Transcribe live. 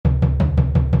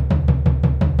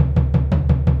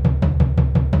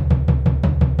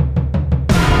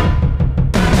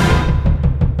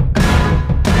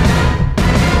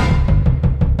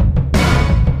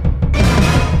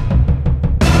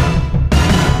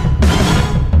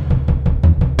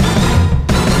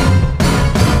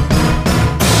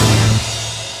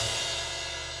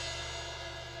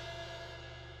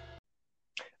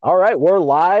right, we're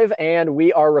live and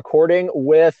we are recording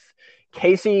with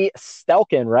Casey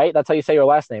Stelkin, right? That's how you say your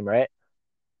last name, right?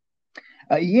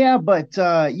 Yeah, but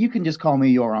you can just call me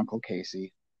your Uncle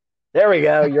Casey. There we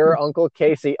go. Your Uncle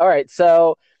Casey. All right,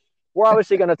 so we're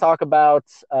obviously going to talk about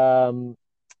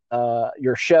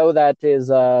your show that is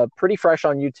pretty fresh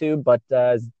on YouTube, but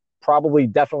is probably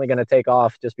definitely going to take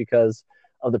off just because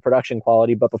of the production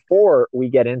quality. But before we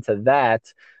get into that,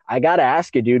 I got to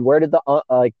ask you, dude, where did the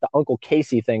Uncle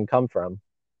Casey thing come from?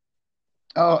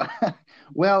 Oh,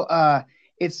 well,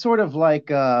 it's sort of like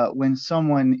when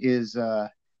someone is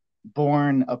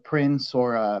born a prince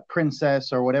or a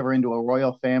princess or whatever into a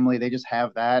royal family, they just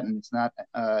have that, and it's not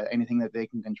anything that they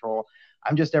can control.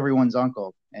 I'm just everyone's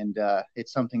uncle, and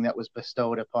it's something that was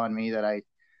bestowed upon me that I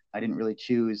didn't really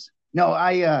choose. No,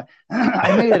 I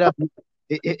I made it up.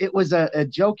 It was a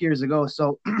joke years ago.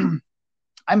 So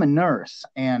I'm a nurse,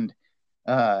 and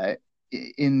uh,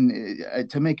 in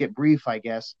to make it brief, I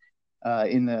guess,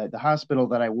 in the hospital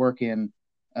that I work in,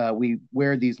 we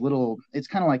wear these little. It's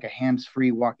kind of like a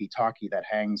hands-free walkie-talkie that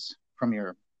hangs from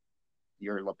your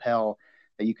lapel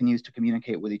that you can use to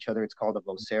communicate with each other. It's called a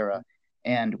Vocera,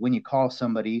 and when you call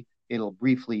somebody, it'll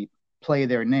briefly play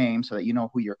their name so that you know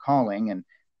who you're calling. And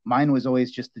mine was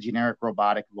always just the generic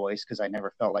robotic voice because I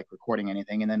never felt like recording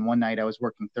anything. And then one night I was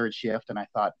working third shift, and I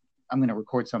thought I'm going to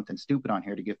record something stupid on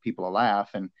here to give people a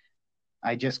laugh. And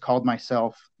I just called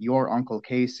myself your Uncle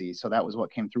Casey. So that was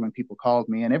what came through when people called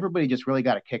me. And everybody just really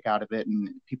got a kick out of it. And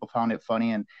people found it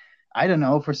funny. And I don't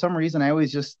know, for some reason, I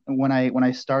always just, when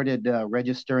I started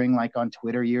registering like on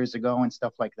Twitter years ago and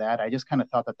stuff like that, I just kind of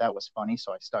thought that that was funny.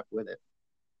 So I stuck with it.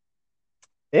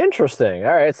 Interesting.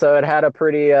 All right, so it had a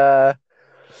pretty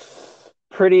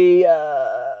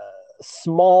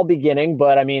small beginning,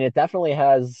 but I mean, it definitely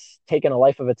has taken a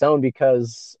life of its own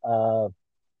because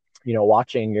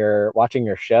watching your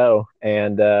show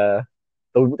and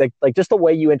like just the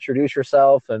way you introduce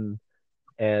yourself and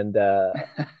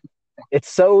it's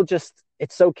so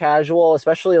casual,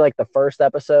 especially like the first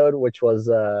episode, which was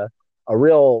a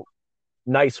real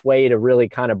nice way to really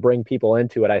kind of bring people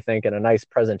into it, I think, and a nice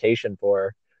presentation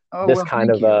for Oh, this well, kind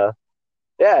thank of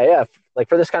you. yeah, like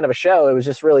for this kind of a show. It was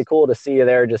just really cool to see you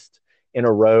there just in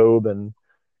a robe and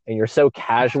you're so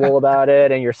casual about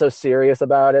it and you're so serious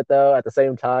about it though at the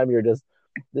same time. You're just,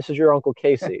 this is your Uncle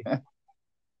Casey.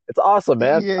 It's awesome,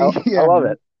 man. Yeah, I yeah, love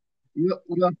man. it.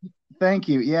 Well, thank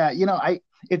you. Yeah,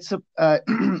 it's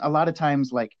a lot of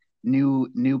times like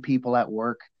new people at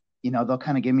work, they'll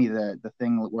kind of give me the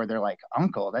thing where they're like,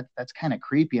 "Uncle, that's kind of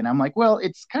creepy," and I'm like, "Well,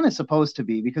 it's kind of supposed to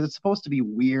be because it's supposed to be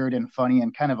weird and funny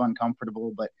and kind of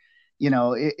uncomfortable, but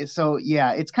so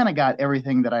yeah, it's kind of got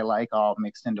everything that I like all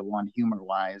mixed into one humor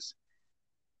wise."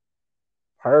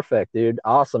 Perfect, dude.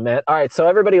 Awesome, man. All right, so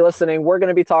everybody listening, we're going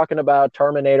to be talking about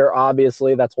Terminator.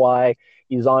 Obviously, that's why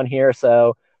he's on here.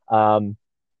 So um,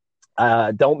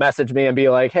 don't message me and be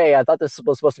like, "Hey, I thought this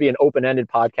was supposed to be an open-ended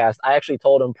podcast." I actually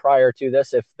told him prior to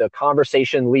this, if the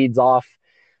conversation leads off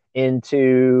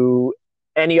into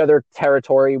any other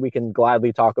territory, we can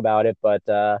gladly talk about it. But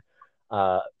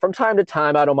from time to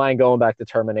time, I don't mind going back to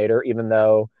Terminator, even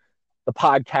though the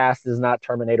podcast is not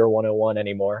Terminator 101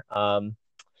 anymore. I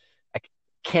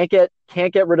can't get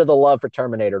rid of the love for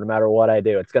Terminator no matter what I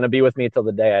do. It's going to be with me till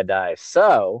the day I die.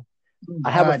 So Oh,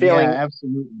 I have a God, yeah, feeling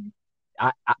absolutely.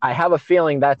 I, I have a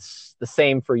feeling that's the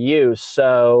same for you.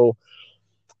 So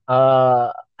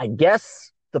I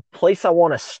guess the place I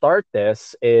want to start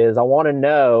this is I want to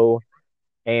know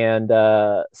and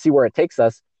see where it takes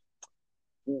us.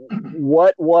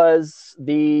 What was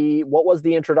the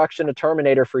introduction to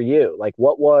Terminator for you? Like,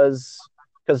 what was,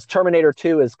 because Terminator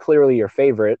 2 is clearly your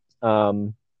favorite.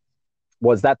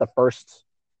 Was that the first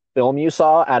film you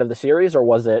saw out of the series, or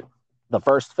was it the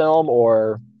first film,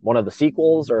 or one of the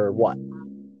sequels, or what?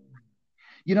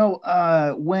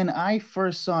 When I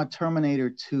first saw Terminator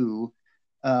 2,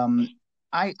 um,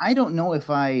 I don't know if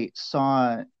I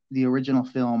saw the original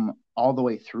film all the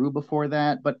way through before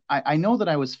that, but I know that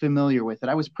I was familiar with it.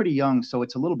 I was pretty young, so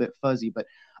it's a little bit fuzzy, but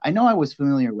I know I was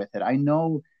familiar with it. I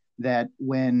know that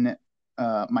when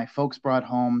my folks brought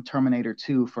home Terminator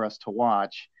 2 for us to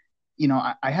watch,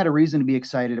 I had a reason to be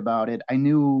excited about it. I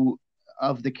knew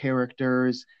of the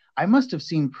characters. I must have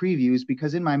seen previews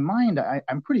because in my mind,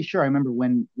 I'm pretty sure I remember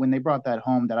when they brought that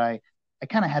home that I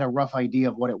kind of had a rough idea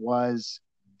of what it was,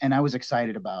 and I was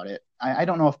excited about it. I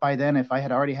don't know if by then if I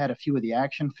had already had a few of the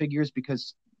action figures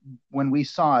because when we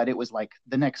saw it, it was like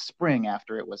the next spring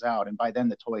after it was out, and by then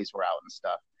the toys were out and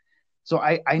stuff. So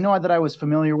I know that I was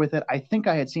familiar with it. I think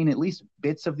I had seen at least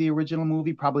bits of the original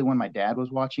movie, probably when my dad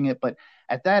was watching it. But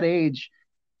at that age,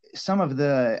 some of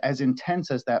the, as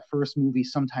intense as that first movie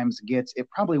sometimes gets, it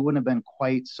probably wouldn't have been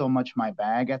quite so much my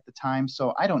bag at the time.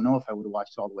 So I don't know if I would have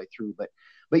watched it all the way through, but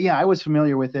yeah, I was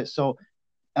familiar with it. So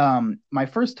my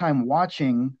first time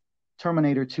watching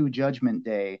Terminator 2 Judgment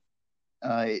Day,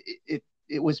 it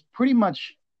was pretty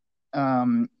much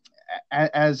um,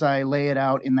 as I lay it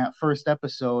out in that first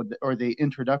episode, or the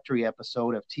introductory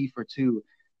episode of T for Two.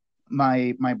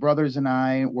 My brothers and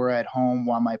I were at home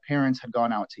while my parents had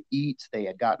gone out to eat. They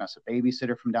had gotten us a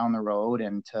babysitter from down the road,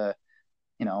 and to,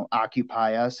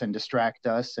 occupy us and distract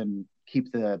us and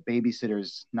keep the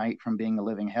babysitter's night from being a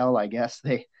living hell, I guess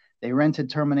they rented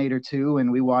Terminator 2,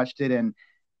 and we watched it. And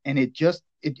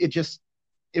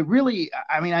it really,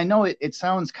 I mean, I know it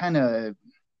sounds kind of,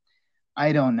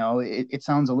 I don't know, it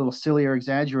sounds a little silly or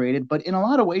exaggerated, but in a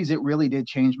lot of ways it really did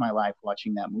change my life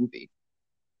watching that movie.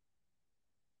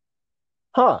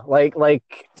 Huh?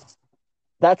 Like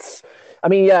that's. I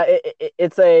mean, yeah,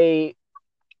 it's a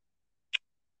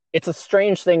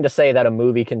strange thing to say that a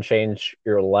movie can change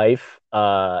your life,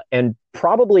 and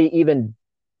probably even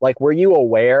like, were you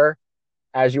aware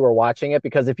as you were watching it?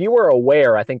 Because if you were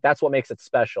aware, I think that's what makes it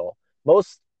special.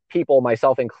 Most people,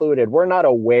 myself included, we're not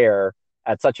aware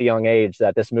at such a young age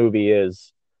that this movie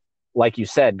is, like you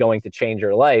said, going to change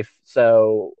your life.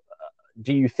 So,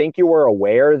 do you think you were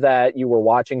aware that you were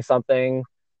watching something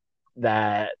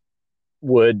that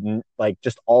would like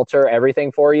just alter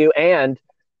everything for you? And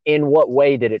in what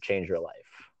way did it change your life?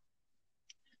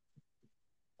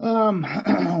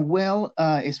 Um, well,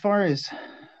 as far as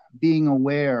being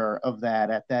aware of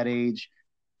that at that age,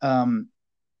 um,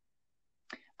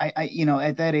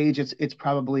 at that age, it's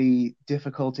probably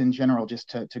difficult in general just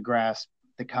to grasp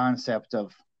the concept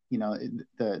of,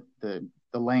 the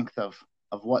length of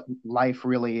what life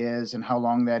really is, and how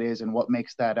long that is, and what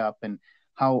makes that up, and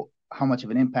how much of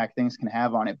an impact things can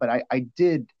have on it. But I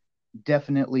did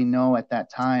definitely know at that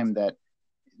time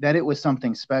that it was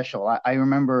something special. I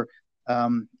remember,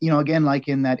 again, like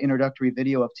in that introductory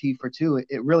video of T for Two,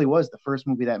 it really was the first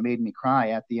movie that made me cry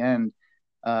at the end,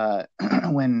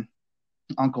 when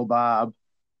Uncle Bob,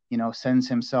 sends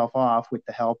himself off with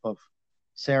the help of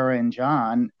Sarah and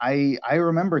John. I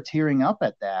remember tearing up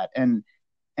at that, and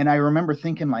I remember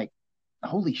thinking, like,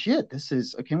 holy shit, this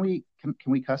is. Can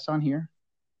we cuss on here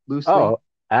loosely? Oh,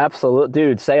 absolute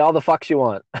dude. Say all the fucks you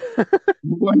want.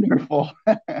 Wonderful.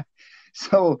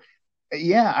 So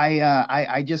yeah,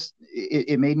 I just,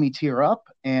 it made me tear up,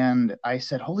 and I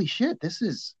said, holy shit, this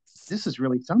is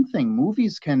really something.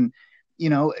 Movies can, you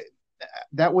know,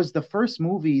 that was the first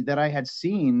movie that I had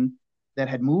seen that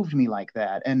had moved me like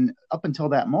that. And up until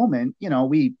that moment,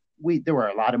 we there were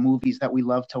a lot of movies that we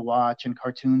loved to watch, and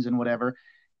cartoons and whatever,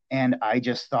 and I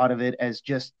just thought of it as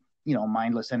just,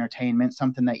 mindless entertainment,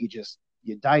 something that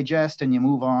you digest and you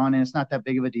move on, and it's not that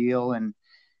big of a deal, and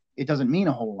it doesn't mean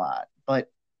a whole lot.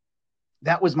 But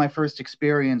that was my first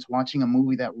experience watching a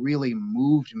movie that really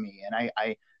moved me, and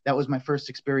I that was my first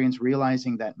experience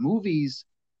realizing that movies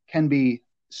can be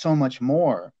so much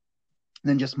more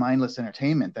than just mindless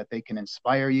entertainment, that they can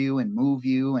inspire you and move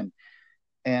you.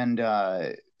 And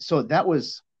so that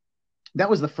was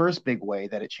the first big way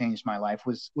that it changed my life,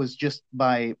 was just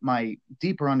by my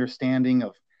deeper understanding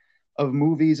of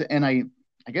movies, and I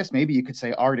guess maybe you could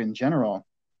say art in general.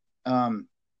 um,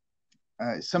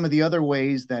 some of the other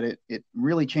ways that it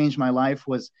really changed my life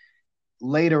was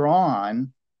later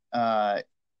on. uh,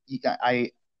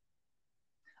 I,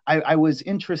 I was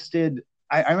interested.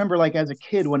 I remember, like, as a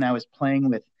kid, when I was playing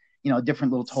with,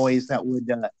 different little toys that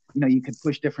would, you could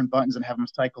push different buttons and have them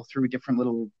cycle through different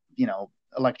little,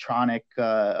 electronic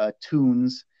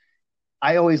tunes.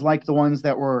 I always liked the ones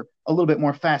that were a little bit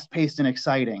more fast paced and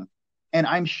exciting. And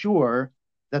I'm sure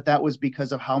that was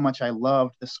because of how much I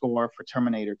loved the score for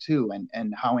Terminator 2,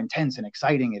 and how intense and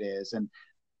exciting it is. And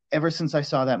ever since I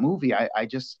saw that movie, I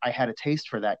had a taste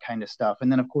for that kind of stuff.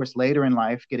 And then, of course, later in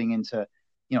life, getting into,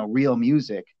 real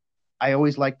music, I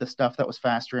always liked the stuff that was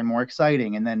faster and more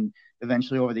exciting. And then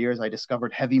eventually, over the years, I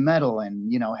discovered heavy metal.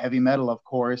 And, heavy metal, of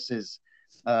course, is,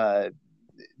 uh,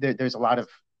 there's a lot of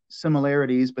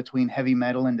similarities between heavy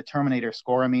metal and the Terminator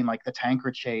score. I mean, like the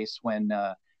tanker chase when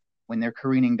they're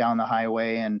careening down the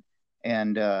highway, and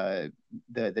the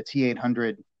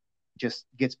T-800 just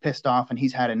gets pissed off, and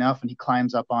he's had enough, and he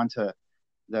climbs up onto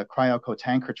the Cryoko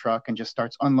tanker truck and just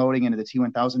starts unloading into the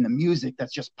T-1000. The music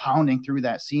that's just pounding through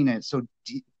that scene, and it's so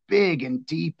big and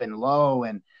deep and low,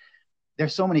 and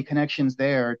there's so many connections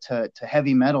there to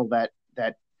heavy metal that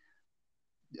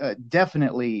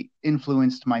definitely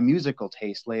influenced my musical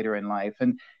taste later in life.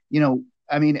 And,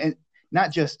 I mean,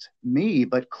 not just me,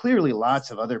 but clearly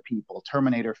lots of other people,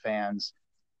 Terminator fans,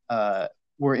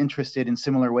 were interested in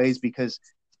similar ways, because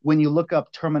when you look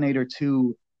up Terminator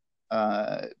 2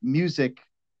 music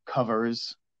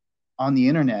covers on the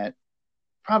internet,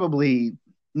 probably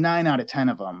 9 out of 10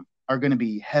 of them are going to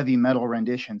be heavy metal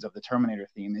renditions of the Terminator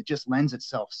theme. It just lends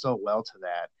itself so well to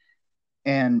that.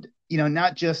 And,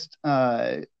 not just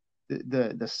the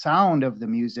sound of the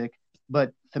music,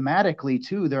 but thematically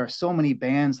too, there are so many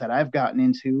bands that I've gotten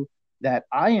into that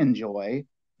I enjoy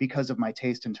because of my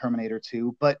taste in Terminator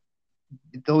 2, but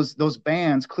those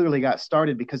bands clearly got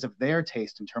started because of their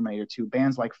taste in Terminator 2.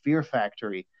 Bands like Fear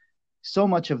Factory, so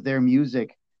much of their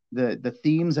music, the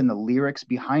themes and the lyrics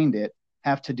behind it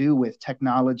have to do with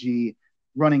technology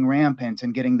running rampant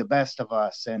and getting the best of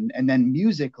us, and then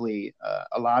musically,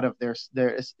 a lot of their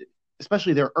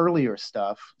especially their earlier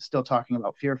stuff, still talking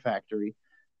about Fear Factory,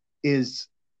 is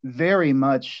very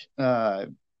much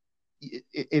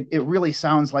it really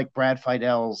sounds like Brad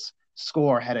Fiedel's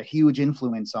score had a huge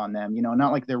influence on them.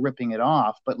 Not like they're ripping it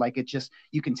off, but like it just,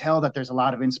 you can tell that there's a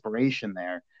lot of inspiration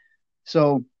there.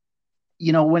 So,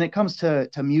 when it comes to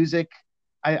music,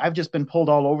 I've just been pulled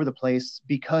all over the place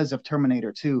because of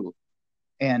Terminator 2,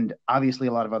 and obviously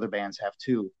a lot of other bands have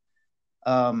too.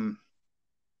 Um,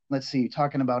 let's see,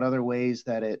 talking about other ways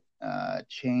that it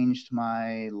changed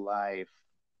my life.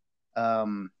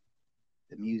 Um,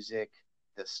 the music,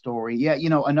 the story. Yeah,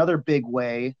 another big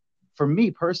way for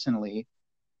me personally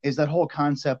is that whole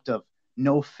concept of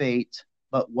no fate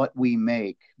but what we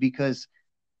make, because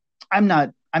I'm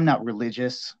not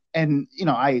religious, and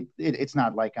it's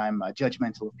not like I'm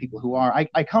judgmental of people who are.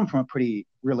 I come from a pretty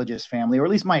religious family, or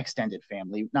at least my extended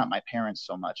family, not my parents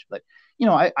so much, but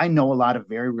I know a lot of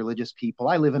very religious people.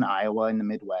 I live in Iowa in the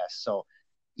Midwest, so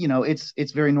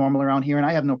it's very normal around here, and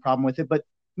I have no problem with it. But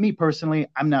me personally,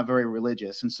 I'm not very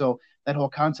religious, and so that whole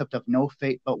concept of no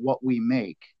fate but what we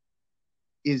make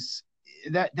is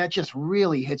that just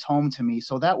really hits home to me.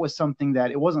 So that was something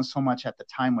that, it wasn't so much at the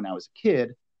time when I was a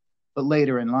kid, but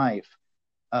later in life,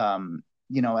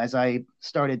 as I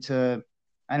started to,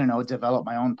 I don't know, develop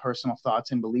my own personal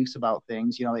thoughts and beliefs about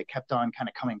things, it kept on kind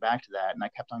of coming back to that. And I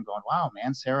kept on going, wow,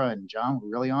 man, Sarah and John were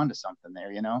really onto something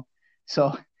there.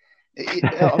 So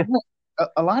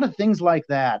a lot of things like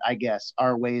that, I guess,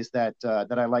 are ways that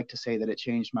I like to say that it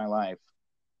changed my life.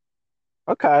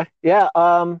 Okay. Yeah.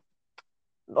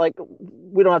 Like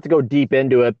we don't have to go deep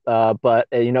into it, but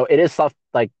it is stuff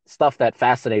that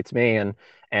fascinates me,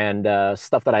 and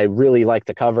stuff that I really like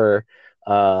to cover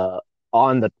uh,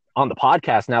 on the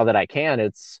podcast now that I can.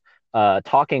 It's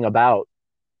talking about,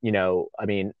 I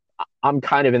mean, I'm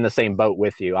kind of in the same boat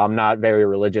with you. I'm not very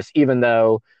religious, even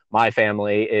though my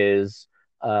family is,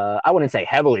 I wouldn't say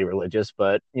heavily religious,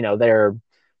 but they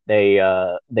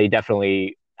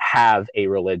definitely have a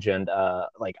religion.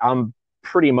 Like I'm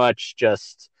pretty much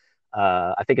just,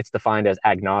 I think it's defined as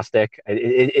agnostic.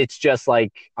 It's just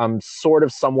like I'm sort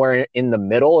of somewhere in the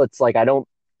middle. It's like I don't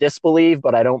disbelieve,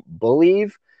 but I don't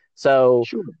believe. So,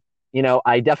 Sure.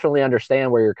 I definitely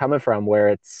understand where you're coming from,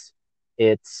 where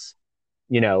it's,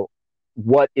 you know,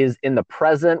 what is in the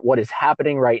present, what is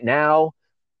happening right now,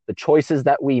 the choices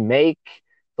that we make,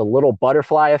 the little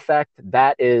butterfly effect.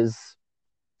 That is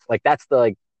that's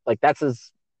that's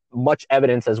as much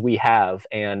evidence as we have,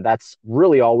 and that's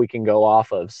really all we can go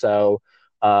off of. So,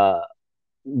 uh,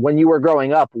 when you were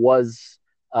growing up,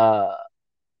 uh,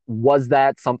 was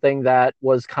that something that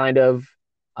was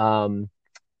um,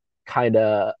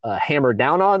 hammered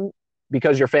down on,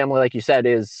 because your family, like you said,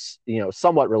 is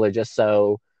somewhat religious?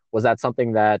 So was that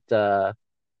something that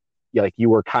you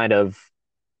were kind of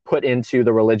put into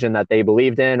the religion that they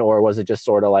believed in, or was it just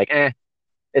sort of like,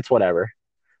 it's whatever?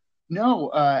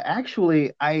 No,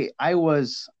 actually, I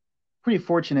was pretty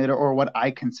fortunate, or what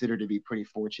I consider to be pretty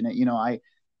fortunate.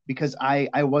 Because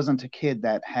I wasn't a kid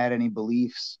that had any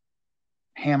beliefs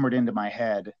hammered into my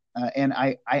head, and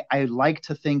I like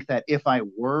to think that if I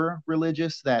were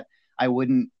religious, that I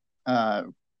wouldn't, uh,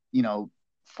 you know,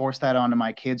 force that onto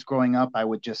my kids growing up. I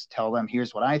would just tell them,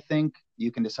 here's what I think.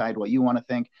 You can decide what you want to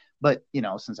think. But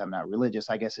since I'm not religious,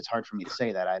 I guess it's hard for me to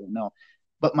say that. I don't know.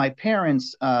 But my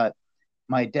parents,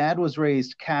 my dad was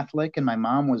raised Catholic and my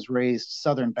mom was raised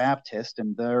Southern Baptist,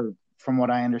 and they're, from what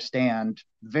I understand,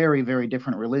 very, very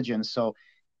different religions. So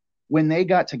when they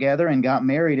got together and got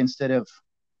married, instead of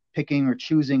picking or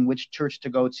choosing which church to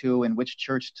go to and which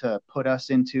church to put us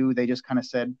into, they just kind of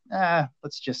said,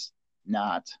 let's just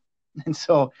not. And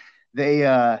so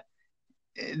they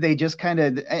they just kind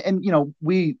of, and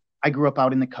I grew up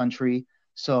out in the country,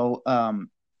 so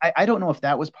I don't know if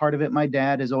that was part of it. My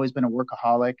dad has always been a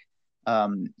workaholic.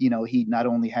 He not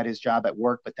only had his job at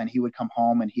work, but then he would come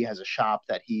home and he has a shop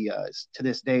that he to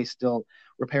this day still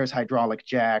repairs hydraulic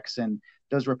jacks and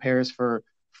does repairs for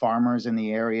farmers in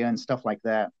the area and stuff like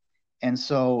that. And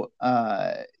so,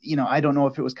 I don't know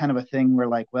if it was kind of a thing where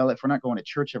like, well, if we're not going to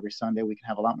church every Sunday, we can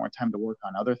have a lot more time to work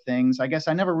on other things. I guess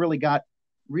I never really got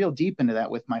real deep into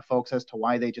that with my folks as to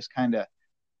why they just kind of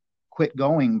quit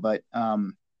going. But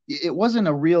it wasn't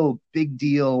a real big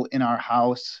deal in our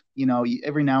house.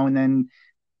 Every now and then,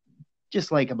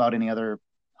 just like about any other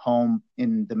home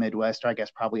in the Midwest, or I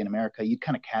guess probably in America, you'd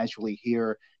kind of casually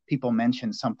hear people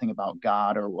mention something about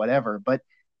God or whatever, but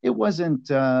it wasn't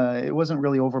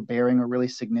really overbearing or really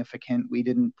significant. We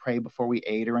didn't pray before we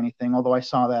ate or anything, although I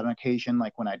saw that on occasion,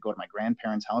 like when I'd go to my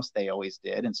grandparents' house, they always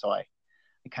did. And so I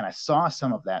kind of saw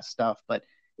some of that stuff, but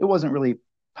it wasn't really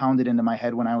pounded into my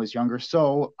head when I was younger.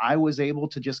 So I was able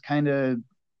to just kind of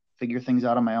figure things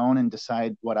out on my own and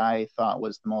decide what I thought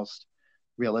was the most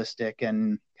realistic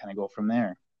and kind of go from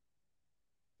there.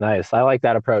 Nice. I like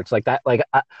that approach. Like that, like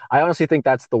I honestly think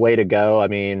that's the way to go. I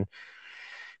mean,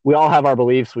 we all have our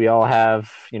beliefs, we all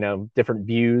have, different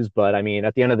views, but I mean,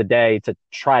 at the end of the day, to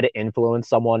try to influence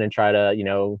someone and try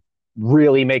to,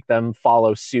 really make them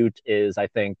follow suit is, I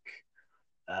think,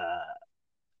 uh,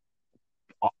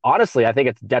 honestly, I think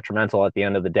it's detrimental at the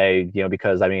end of the day,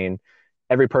 because I mean,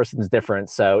 every person's different.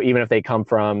 So even if they come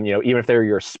from, even if they're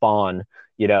your spawn,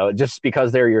 just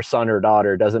because they're your son or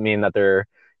daughter doesn't mean that they're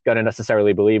going to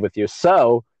necessarily believe with you.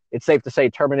 So it's safe to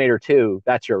say Terminator 2,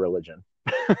 that's your religion.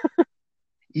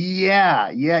 Yeah,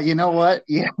 yeah. You know what?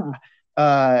 Yeah.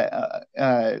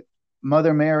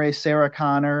 Mother Mary, Sarah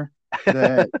Connor,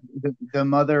 the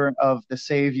mother of the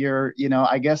Savior.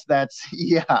 I guess that's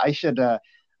yeah. I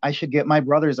should get my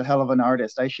brother's a hell of an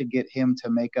artist. I should get him to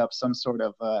make up some sort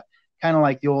of kind of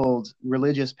like the old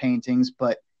religious paintings,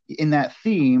 but in that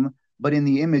theme, but in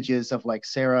the images of like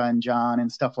Sarah and John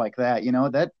and stuff like that.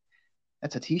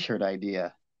 That's a T-shirt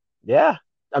idea. Yeah.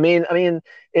 I mean,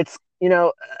 it's,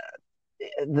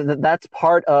 that's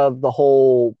part of the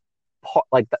whole,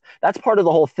 that's part of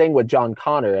the whole thing with John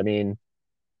Connor. I mean,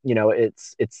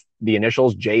 it's the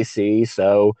initials JC,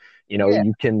 so Yeah.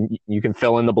 you can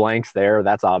fill in the blanks there.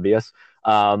 That's obvious.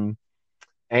 And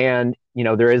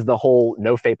there is the whole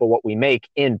no fate but what we make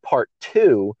in part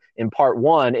two. In part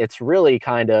one, it's really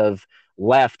kind of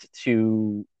left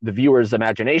to the viewer's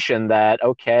imagination that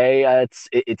okay,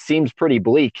 it seems pretty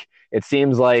bleak. It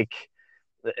seems like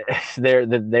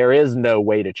there is no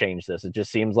way to change this. It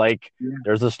just seems like Yeah.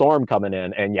 there's a storm coming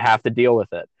in and you have to deal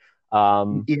with it.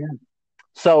 Um, Yeah.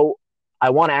 so I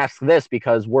want to ask this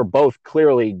because we're both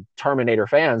clearly Terminator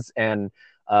fans, and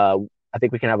I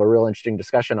think we can have a real interesting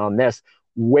discussion on this.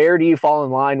 Where do you fall in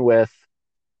line with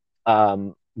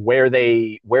where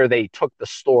they took the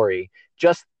story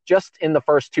just in the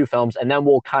first two films, and then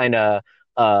we'll kind of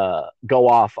go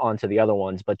off onto the other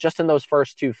ones. But just in those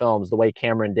first two films, the way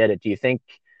Cameron did it, do you think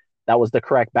that was the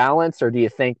correct balance, or do you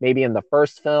think maybe in the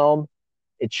first film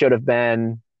it should have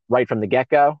been right from the get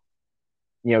go?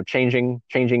 Changing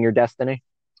your destiny.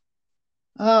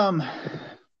 Um,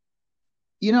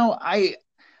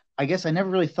 I guess I never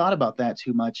really thought about that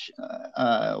too much,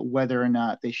 whether or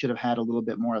not they should have had a little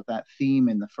bit more of that theme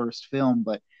in the first film.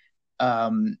 But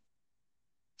um,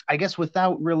 I guess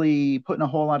without really putting a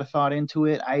whole lot of thought into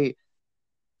it, I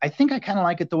think I kind of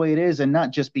like it the way it is, and not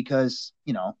just because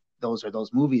those are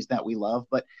those movies that we love,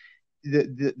 but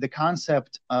the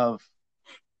concept of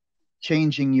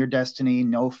changing your destiny,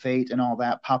 no fate, and all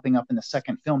that popping up in the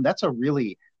second film. That's a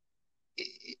really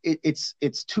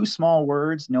it's two small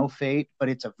words, no fate, but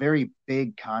it's a very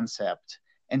big concept.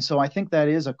 And so I think that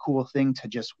is a cool thing to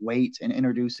just wait and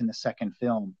introduce in the second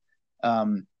film.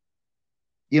 Um,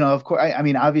 of course, I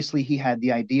mean, obviously he had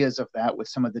the ideas of that with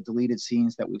some of the deleted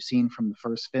scenes that we've seen from the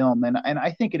first film, and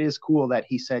I think it is cool that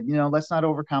he said, let's not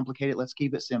overcomplicate it, let's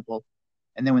keep it simple.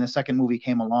 And then when the second movie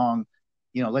came along,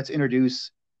 let's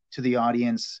introduce to the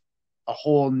audience a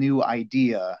whole new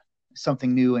idea,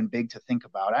 something new and big to think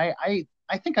about.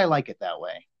 I think I like it that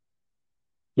way.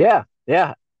 Yeah,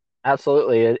 yeah,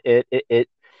 absolutely.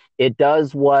 It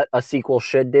does what a sequel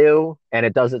should do, and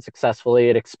it does it successfully.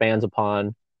 It expands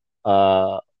upon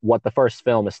what the first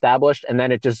film established, and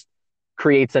then it just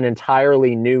creates an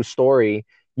entirely new story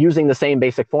using the same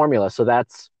basic formula. So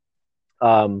that's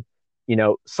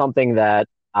something that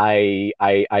I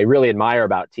really admire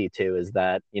about T2 is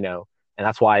that and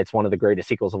that's why it's one of the greatest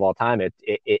sequels of all time.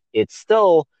 It's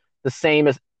still the same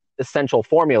as essential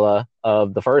formula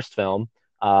of the first film.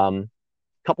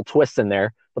 Couple twists in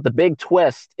there, but the big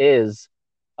twist is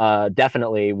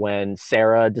definitely when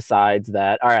Sarah decides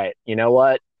that all right, you know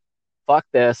what, fuck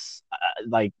this,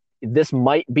 like this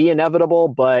might be inevitable,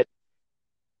 but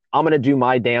I'm gonna do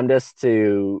my damnedest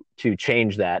to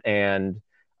change that, and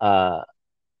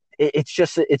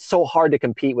it's so hard to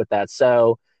compete with that.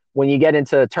 So when you get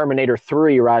into Terminator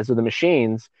 3 Rise of the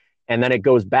Machines, and then it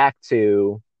goes back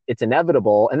to it's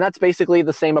inevitable, and that's basically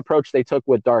the same approach they took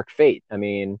with Dark Fate. I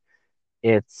mean,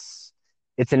 it's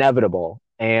it's inevitable,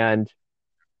 and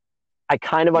I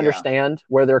kind of Yeah. understand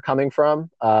where they're coming from.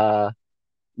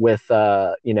 With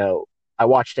I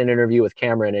watched an interview with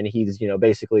Cameron, and he's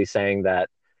basically saying that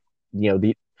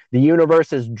the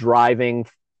universe is driving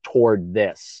toward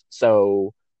this.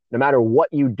 So no matter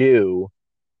what you do,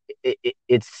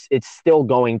 it's still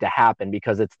going to happen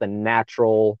because it's the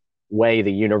natural way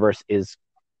the universe is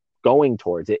going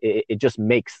towards. It just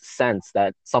makes sense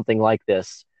that something like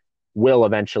this will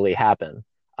eventually happen.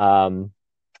 Um,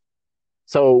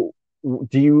 so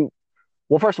do you?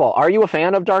 Well, first of all, are you a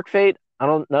fan of Dark Fate? I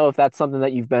don't know if that's something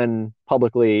that you've been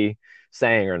publicly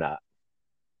saying or not.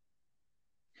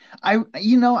 I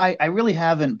really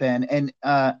haven't been, and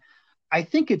I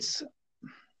think it's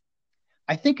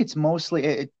I think it's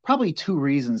mostly probably two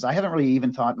reasons. I haven't really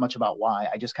even thought much about why.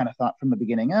 I just kind of thought from the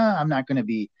beginning, I'm not going to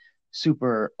be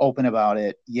super open about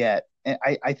it yet. And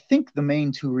I think the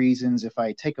main two reasons, if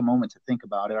I take a moment to think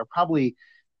about it, are probably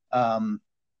um,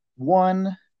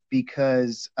 one,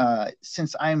 because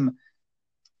since I'm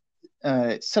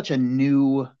such a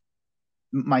new,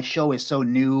 my show is so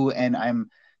new, and I'm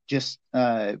just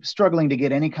struggling to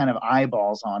get any kind of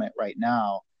eyeballs on it right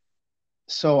now.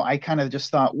 So I kind of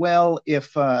just thought, well,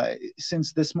 if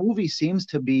since this movie seems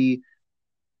to be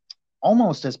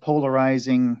almost as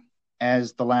polarizing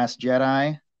as The Last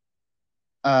Jedi,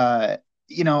 uh,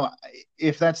 you know,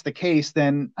 if that's the case,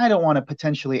 then I don't want to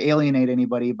potentially alienate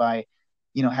anybody by,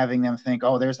 having them think,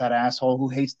 oh, there's that asshole who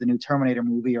hates the new Terminator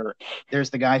movie, or there's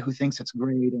the guy who thinks it's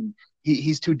great and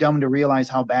he's too dumb to realize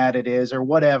how bad it is, or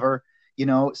whatever.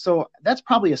 So that's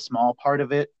probably a small part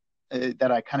of it,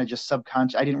 that I kind of just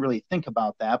subconscious. I didn't really think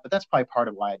about that, but that's probably part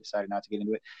of why I decided not to get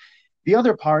into it. The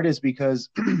other part is because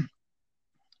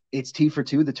it's T for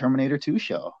two, the Terminator 2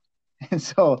 show. And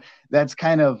so that's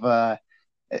kind of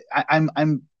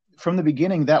I'm from the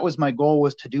beginning, that was my goal,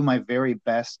 was to do my very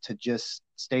best to just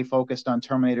stay focused on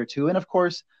Terminator 2, and of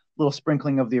course a little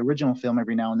sprinkling of the original film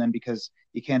every now and then, because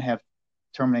you can't have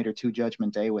Terminator 2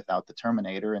 Judgment Day without the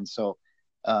Terminator. And so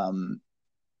um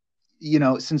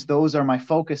since those are my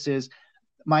focuses,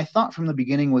 my thought from the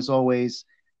beginning was always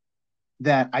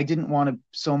that I didn't want to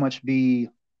so much be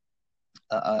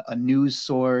a news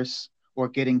source, or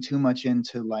getting too much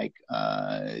into like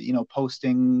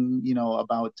posting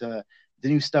about the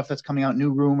new stuff that's coming out,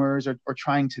 new rumors, or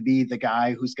trying to be the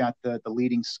guy who's got the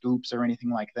leading scoops or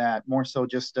anything like that. More so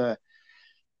just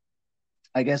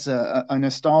I guess a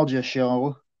nostalgia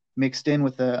show mixed in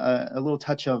with a little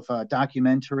touch of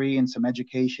documentary and some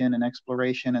education and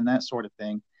exploration and that sort of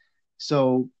thing.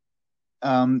 So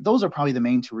those are probably the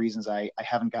main two reasons I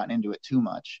haven't gotten into it too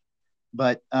much.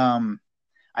 But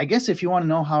I guess if you want to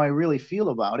know how I really feel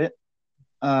about it,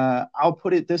 I'll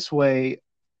put it this way: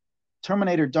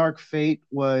 Terminator Dark Fate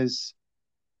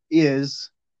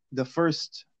is the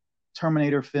first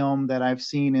Terminator film that I've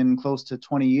seen in close to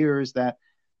 20 years that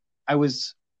I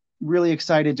was really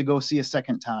excited to go see a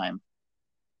second time.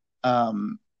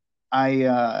 Um,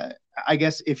 I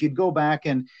guess if you'd go back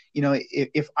and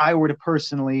if I were to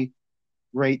personally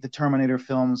rate the Terminator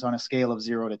films on a scale of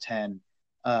 0 to 10,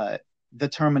 the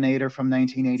Terminator from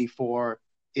 1984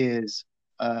 is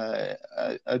a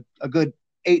good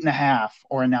 8.5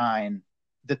 or a 9.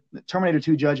 The Terminator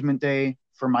 2 Judgment Day,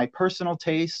 for my personal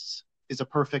tastes, is a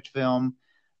perfect film.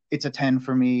 It's a 10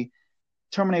 for me.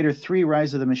 Terminator 3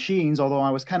 Rise of the Machines, although I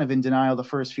was kind of in denial the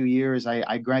first few years,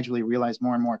 I gradually realized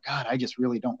more and more, God, I just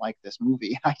really don't like this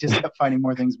movie. I just kept finding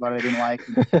more things about it I didn't like.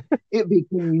 And it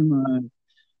became,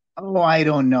 oh, I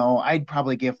don't know. I'd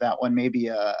probably give that one maybe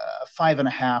a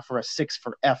 5.5 or a 6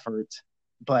 for effort.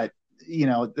 But,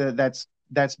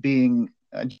 that's being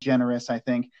generous, I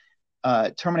think.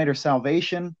 Terminator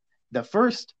Salvation, the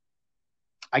first,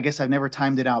 I guess I've never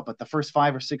timed it out, but the first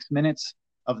 5 or 6 minutes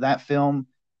of that film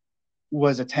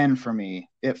was a 10 for me.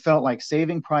 It felt like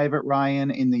Saving Private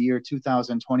Ryan in the year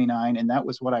 2029, and that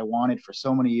was what I wanted for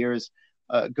so many years.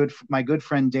 My good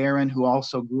friend Darren, who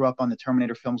also grew up on the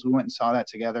Terminator films, we went and saw that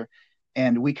together,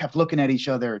 and we kept looking at each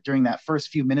other during that first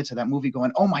few minutes of that movie,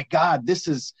 going, "Oh my God, this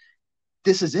is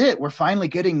it. We're finally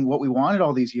getting what we wanted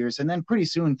all these years." And then pretty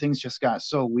soon things just got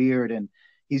so weird, and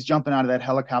he's jumping out of that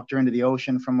helicopter into the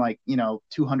ocean from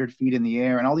 200 feet in the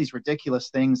air, and all these ridiculous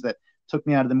things that took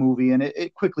me out of the movie. And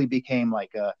it quickly became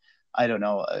like I don't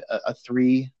know, a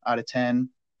 3 out of 10.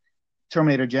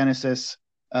 Terminator Genesis,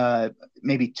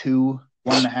 maybe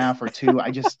 1.5 or 2.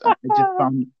 I just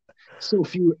found so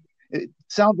few.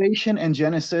 Salvation and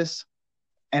Genesis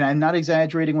and I'm not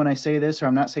exaggerating when I say this, or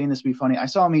I'm not saying this to be funny. I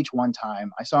saw them each one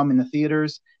time. I saw them in the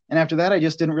theaters, and after that, I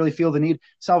just didn't really feel the need.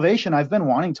 Salvation, I've been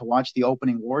wanting to watch the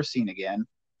opening war scene again,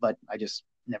 but I just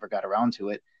never got around to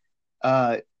it.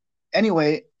 Uh,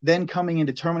 anyway, then coming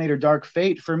into Terminator Dark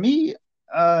Fate, for me,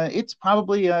 it's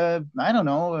probably I don't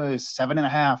know, a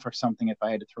 7.5 or something if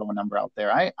I had to throw a number out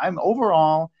there. I'm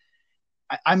overall,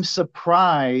 I'm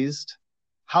surprised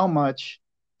how much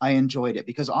I enjoyed it,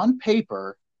 because on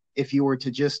paper, if I were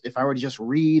to just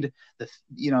read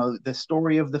the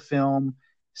story of the film,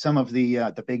 some of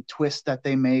the big twists that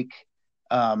they make,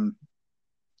 um,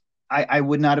 I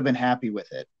would not have been happy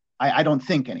with it. I don't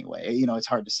think anyway. It's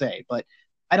hard to say, but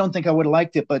I don't think I would have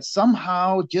liked it. But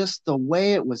somehow, just the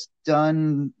way it was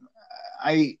done,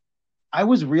 I I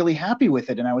was really happy with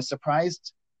it, and I was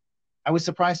surprised. I was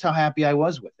surprised how happy I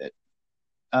was with it.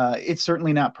 It's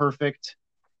certainly not perfect,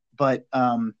 but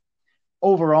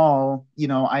overall,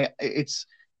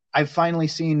 I've finally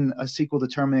seen a sequel to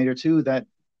Terminator 2 that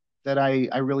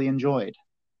I really enjoyed.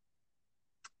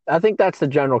 I think that's the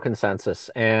general consensus.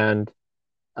 And,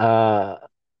 uh,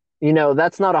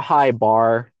 that's not a high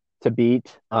bar to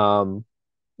beat,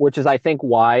 which is, I think,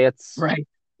 why Right.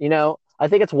 I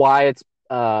think it's why it's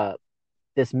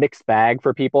this mixed bag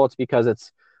for people. It's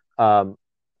because um,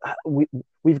 we,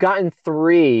 we've gotten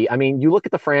three. I mean, you look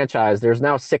at the franchise, there's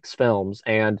now six films,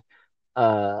 and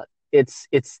uh, it's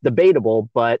debatable,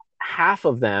 but half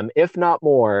of them, if not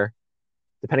more,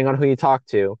 depending on who you talk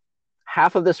to,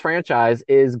 half of this franchise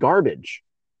is garbage.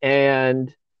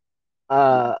 And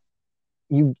uh,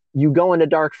 you go into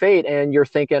Dark Fate and you're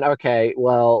thinking, okay,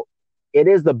 well, it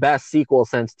is the best sequel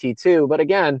since T2, but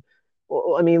again,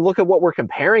 well, I mean, look at what we're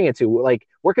comparing it to. Like,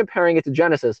 we're comparing it to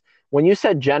Genesis. When you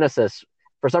said Genesis,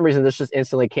 for some reason, this just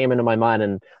instantly came into my mind,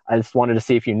 and I just wanted to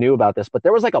see if you knew about this. But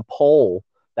there was like a poll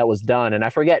that was done, and I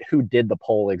forget who did the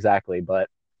poll exactly, but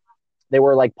they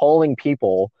were like polling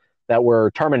people that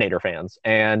were Terminator fans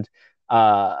and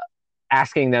uh,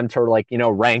 asking them to like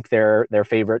rank their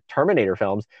favorite Terminator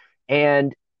films,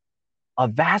 and a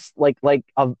vast like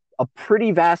a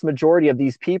pretty vast majority of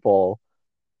these people,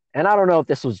 and I don't know if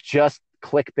this was just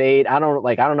clickbait. I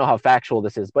don't know how factual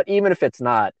this is, but even if it's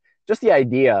not, just the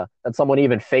idea that someone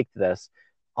even faked this,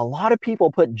 a lot of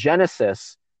people put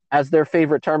Genesis as their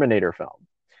favorite Terminator film,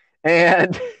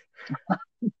 and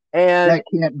and That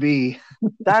can't be.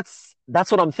 that's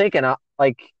what I'm thinking.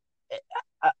 I,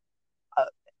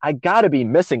 I got to be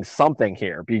missing something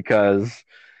here because,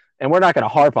 and we're not going to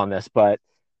harp on this, but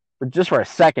just for a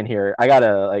second here, I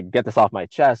gotta like get this off my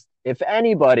chest. If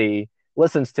anybody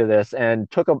listens to this and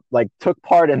took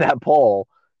part in that poll,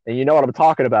 and you know what I'm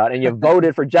talking about, and you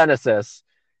voted for Genesis,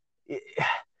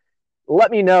 let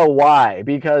me know why.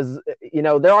 Because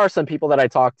there are some people that I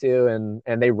talk to, and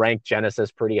they rank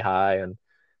Genesis pretty high,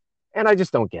 and I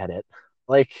just don't get it.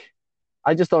 Like,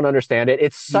 I just don't understand it.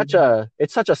 It's such a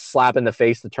slap in the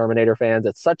face to Terminator fans.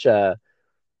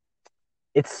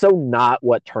 It's so not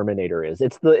what Terminator is.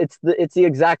 It's the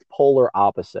exact polar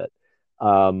opposite.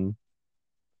 Um,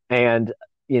 and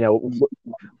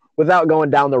without going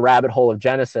down the rabbit hole of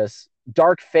Genesis,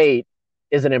 Dark Fate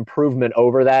is an improvement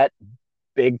over that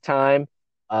big time.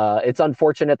 It's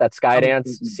unfortunate that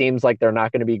Skydance seems like they're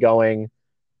not going to be going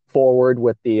forward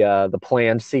with the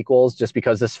planned sequels, just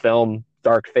because this film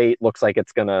Dark Fate looks like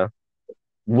it's going to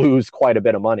lose quite a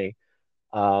bit of money.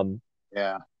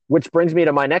 Yeah. Which brings me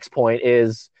to my next point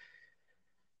is,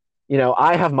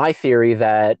 I have my theory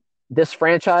that this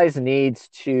franchise needs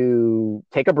to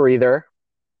take a breather.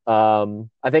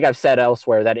 I think I've said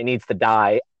elsewhere that it needs to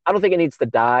die. I don't think it needs to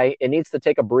die. It needs to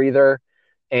take a breather.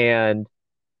 And,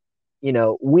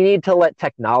 we need to let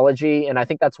technology, and I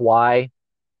think that's why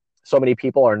so many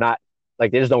people are not,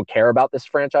 like, they just don't care about this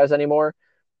franchise anymore.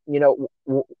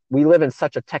 We live in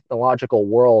such a technological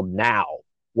world now,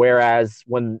 whereas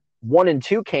when 1 and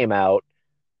 2 came out,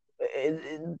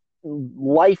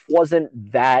 life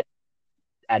wasn't that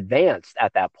advanced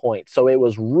at that point. So it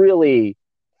was really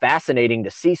fascinating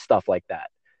to see stuff like that.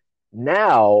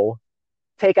 Now,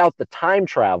 take out the time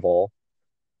travel,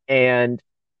 and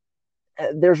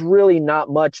there's really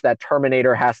not much that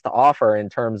Terminator has to offer in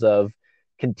terms of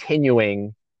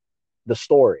continuing the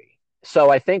story.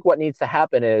 So I think what needs to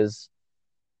happen is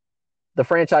the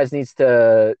franchise needs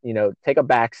to, take a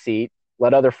back seat,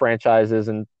 let other franchises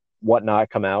and whatnot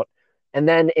come out. And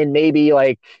then in maybe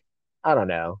like, I don't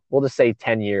know, we'll just say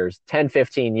 10 years, 10,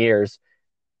 15 years,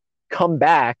 come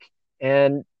back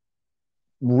and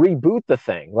reboot the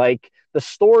thing. Like, the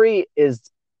story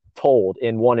is told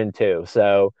in 1 and 2.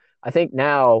 So I think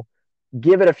now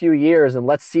give it a few years and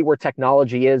let's see where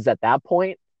technology is at that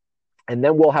point, and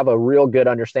then we'll have a real good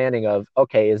understanding of,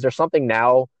 okay, is there something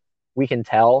now we can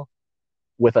tell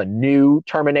with a new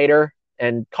Terminator,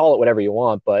 and call it whatever you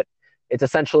want, but it's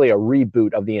essentially a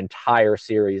reboot of the entire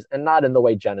series and not in the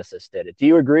way Genesis did it. Do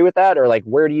you agree with that? Or like,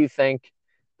 where do you think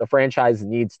the franchise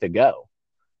needs to go?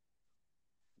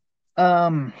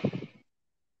 Um,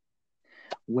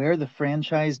 where the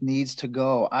franchise needs to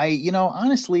go.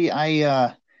 Honestly,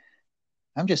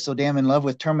 I'm just so damn in love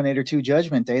with Terminator 2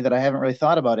 Judgment Day that I haven't really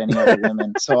thought about any other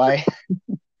women. So I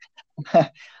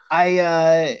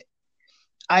uh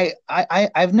I've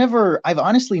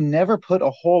honestly never put a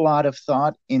whole lot of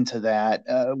thought into that.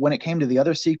 When it came to the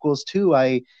other sequels too,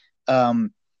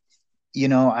 um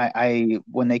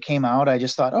when they came out, I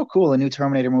just thought, oh, cool, a new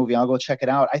Terminator movie. I'll go check it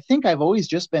out. I think I've always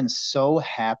just been so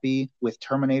happy with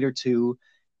Terminator 2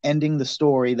 ending the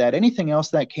story that anything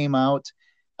else that came out,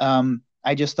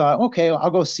 I just thought, okay,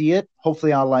 I'll go see it.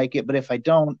 Hopefully, I'll like it. But if I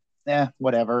don't,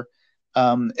 whatever.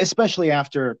 Especially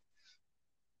after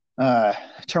uh,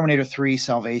 Terminator 3,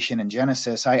 Salvation, and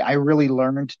Genesis, I really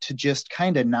learned to just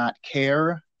kind of not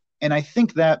care. And I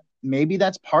think that maybe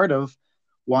that's part of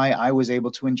why I was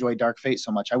able to enjoy Dark Fate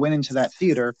so much. I went into that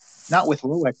theater not with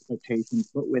low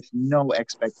expectations, but with no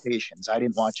expectations. I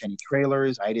didn't watch any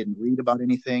trailers, I didn't read about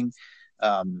anything.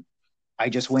 Um, I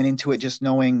just went into it just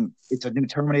knowing it's a new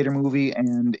Terminator movie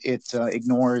and it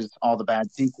ignores all the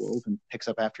bad sequels and picks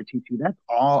up after T2. That's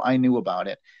all I knew about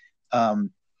it.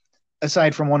 Um,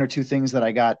 Aside from one or two things that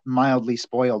I got mildly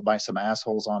spoiled by some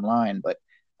assholes online. But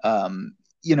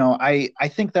I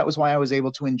think that was why I was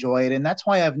able to enjoy it, and that's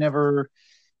why I've never.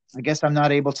 I guess I'm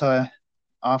not able to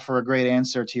offer a great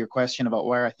answer to your question about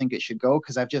where I think it should go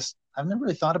because I've never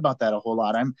really thought about that a whole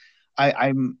lot.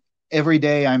 I'm every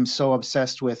day I'm so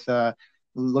obsessed with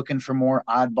looking for more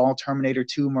oddball Terminator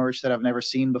 2 merch that I've never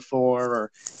seen before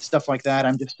or stuff like that.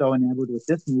 I'm just so enamored with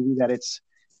this movie that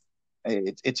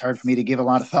it's hard for me to give a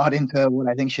lot of thought into what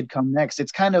I think should come next.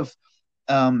 It's kind of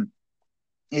um,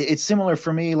 it's similar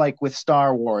for me, like with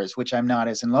Star Wars, which I'm not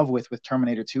as in love with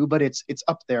Terminator 2, but it's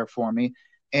up there for me.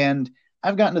 And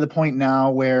I've gotten to the point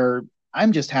now where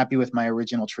I'm just happy with my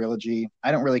original trilogy.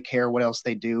 I don't really care what else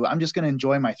they do. I'm just going to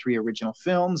enjoy my three original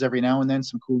films. Every now and then,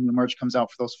 some cool new merch comes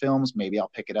out for those films. Maybe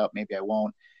I'll pick it up, maybe I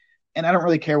won't. And I don't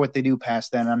really care what they do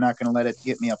past then. I'm not going to let it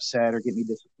get me upset or get me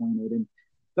disappointed. And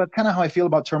that's kind of how I feel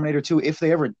about Terminator 2. If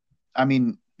they ever, I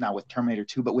mean, not with Terminator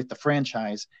 2, but with the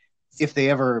franchise, if they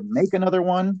ever make another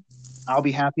one, I'll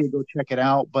be happy to go check it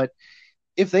out. But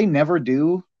if they never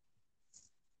do,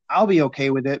 I'll be okay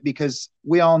with it because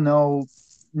we all know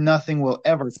nothing will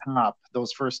ever top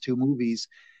those first two movies.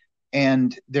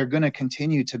 And they're going to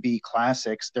continue to be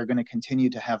classics. They're going to continue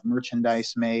to have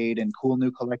merchandise made and cool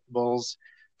new collectibles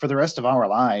for the rest of our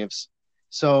lives.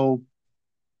 So,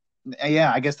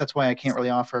 yeah, I guess that's why I can't really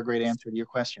offer a great answer to your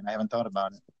question. I haven't thought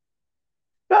about it.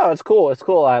 No, it's cool. It's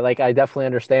cool. I definitely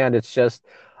understand. It's just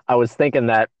I was thinking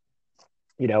that,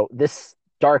 this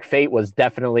Dark Fate was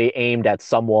definitely aimed at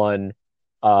someone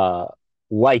uh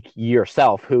like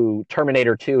yourself, who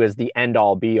Terminator 2 is the end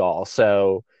all be all.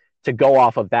 So to go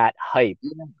off of that hype,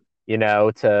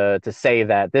 Yeah. to say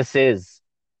that this is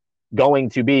going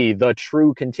to be the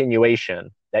true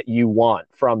continuation that you want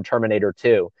from Terminator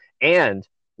 2. And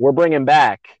we're bringing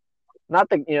back, not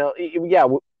the, yeah,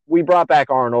 we brought back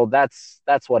Arnold. That's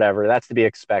whatever. That's to be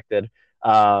expected.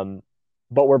 Um,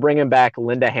 but we're bringing back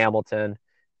Linda Hamilton,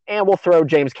 and we'll throw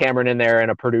James Cameron in there in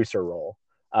a producer role.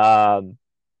 Um,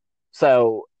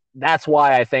 so that's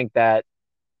why I think that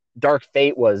Dark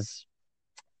Fate was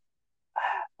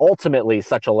ultimately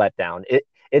such a letdown.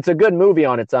 It's a good movie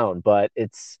on its own, but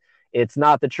it's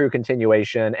not the true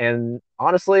continuation. And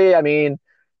honestly, I mean,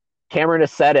 Cameron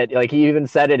has said it. Like he even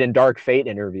said it in Dark Fate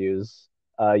interviews.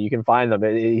 You can find them.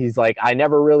 He's like, I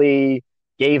never really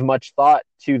gave much thought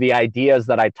to the ideas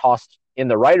that I tossed in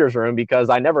the writers' room because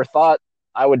I never thought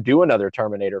I would do another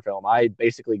Terminator film. I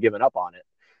basically given up on it.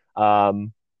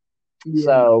 Yeah.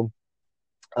 So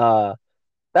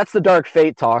that's the Dark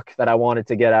Fate talk that I wanted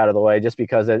to get out of the way, just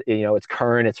because it's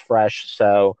current, it's fresh.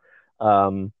 So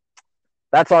um,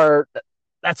 that's our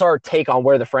that's our take on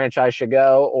where the franchise should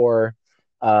go, or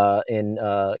in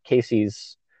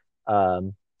Casey's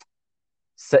um,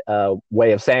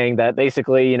 way of saying that,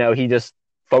 basically, he just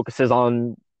focuses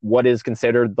on what is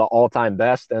considered the all-time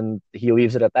best, and he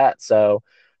leaves it at that. So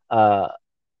uh,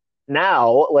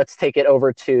 now let's take it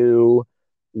over to,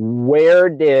 where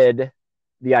did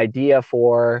the idea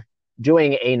for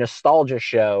doing a nostalgia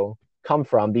show come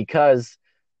from? Because,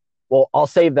 well, I'll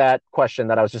save that question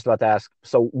that I was just about to ask.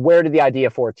 So where did the idea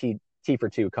for T for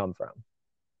Two come from?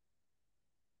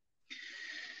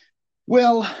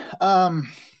 Well,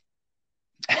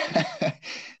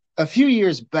 A few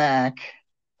years back,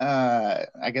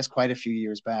 I guess quite a few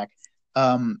years back,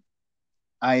 um,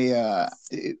 I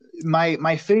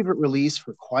my favorite release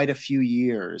for quite a few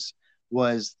years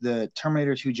was the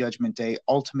Terminator 2 Judgment Day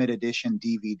Ultimate Edition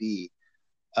DVD.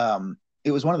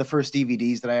 It was one of the first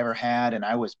DVDs that I ever had, and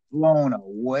I was blown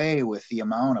away with the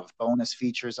amount of bonus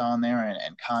features on there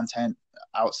and content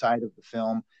outside of the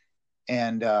film.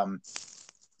 And uh,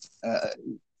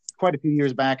 quite a few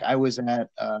years back, I was at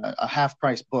a half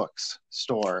price books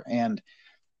store, and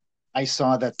I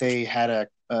saw that they had a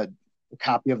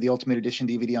copy of the Ultimate Edition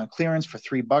DVD on clearance for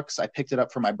 $3. I picked it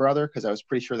up for my brother because I was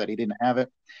pretty sure that he didn't have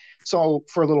it. So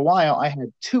for a little while, I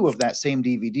had two of that same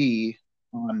DVD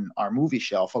on our movie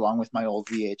shelf along with my old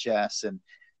VHS, and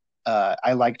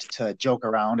I liked to joke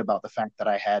around about the fact that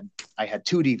I had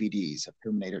two DVDs of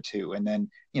Terminator 2, and then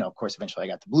of course eventually I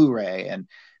got the Blu-ray, and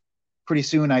pretty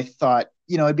soon I thought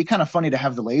it'd be kind of funny to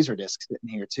have the Laserdisc sitting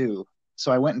here too.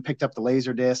 So I went and picked up the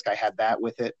Laserdisc. I had that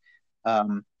with it.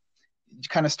 Um,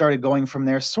 kind of started going from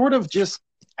there, sort of just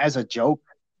as a joke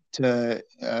to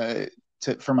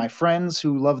for my friends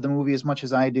who love the movie as much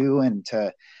as I do, and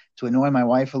to annoy my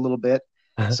wife a little bit.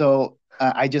 So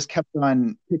I just kept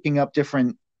on picking up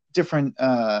different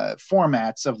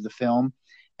formats of the film,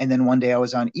 and then one day I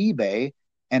was on eBay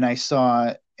and I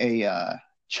saw a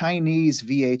Chinese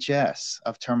VHS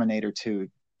of Terminator 2,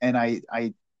 and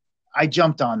I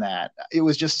jumped on that. It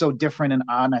was just so different and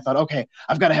odd. And I thought, okay,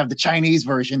 I've got to have the Chinese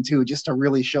version too, just to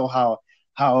really show how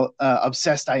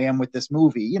obsessed I am with this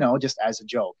movie, just as a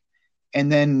joke. And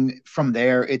then from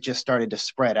there, it just started to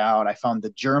spread out. I found the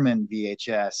German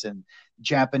VHS and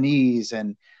Japanese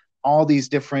and all these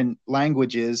different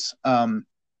languages.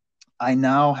 I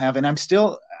now have, and I'm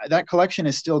still, that collection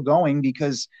is still going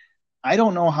because I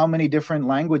don't know how many different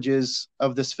languages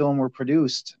of this film were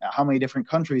produced, how many different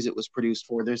countries it was produced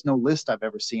for. There's no list I've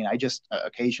ever seen. I just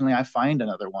occasionally I find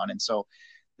another one, and so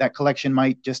that collection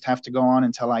might just have to go on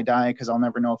until I die because I'll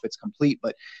never know if it's complete.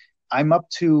 But I'm up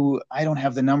to, I don't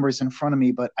have the numbers in front of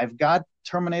me, but I've got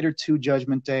Terminator 2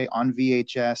 Judgment Day on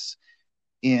VHS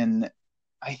in,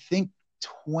 I think,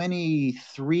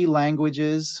 23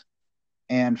 languages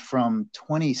and from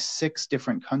 26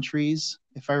 different countries,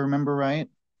 if I remember right.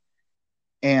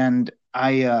 And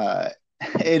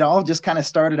it all just kind of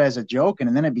started as a joke,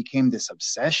 and then it became this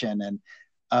obsession. And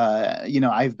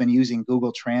I've been using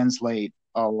Google Translate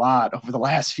a lot over the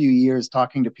last few years,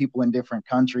 talking to people in different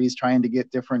countries, trying to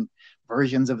get different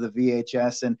versions of the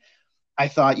VHS. And I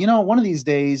thought, one of these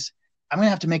days I'm gonna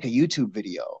have to make a YouTube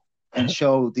video and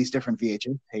show these different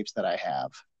VHS tapes that I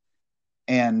have.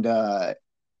 And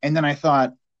then I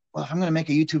thought, well, if I'm going to make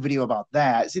a YouTube video about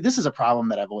that, see, this is a problem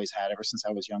that I've always had ever since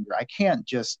I was younger. I can't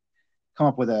just come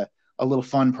up with a little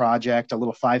fun project, a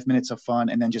little 5 minutes of fun,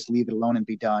 and then just leave it alone and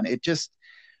be done. It just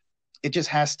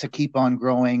has to keep on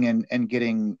growing and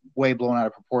getting way blown out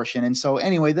of proportion. And so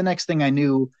anyway, the next thing I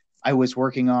knew, I was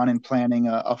working on and planning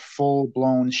a full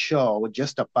blown show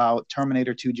just about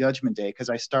Terminator 2 Judgment Day, because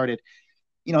I started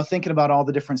thinking about all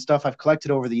the different stuff I've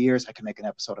collected over the years. I could make an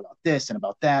episode about this and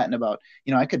about that, and about,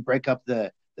 I could break up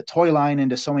the toy line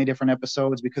into so many different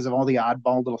episodes because of all the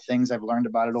oddball little things I've learned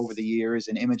about it over the years,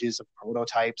 and images of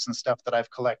prototypes and stuff that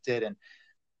I've collected. And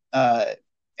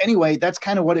anyway, that's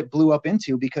kind of what it blew up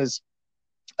into, because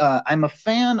I'm a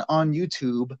fan on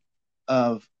YouTube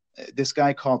of this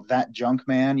guy called That Junk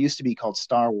Man. Used to be called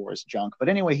Star Wars Junk. But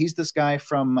anyway, he's this guy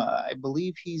from, I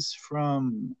believe he's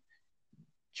from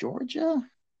Georgia.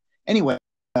 Anyway,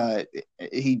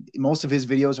 most of his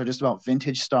videos are just about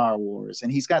vintage Star Wars,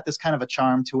 and he's got this kind of a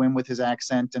charm to him with his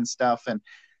accent and stuff.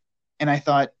 And I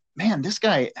thought, man, this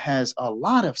guy has a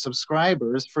lot of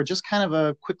subscribers for just kind of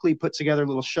a quickly put together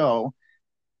little show.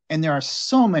 And there are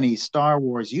so many Star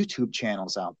Wars YouTube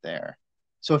channels out there.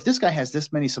 So if this guy has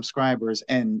this many subscribers,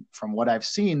 and from what I've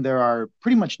seen, there are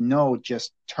pretty much no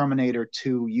just Terminator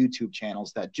 2 YouTube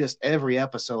channels that just every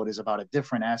episode is about a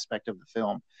different aspect of the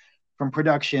film, from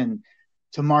production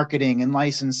to marketing and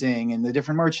licensing and the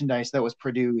different merchandise that was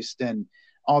produced and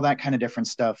all that kind of different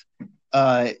stuff.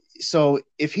 So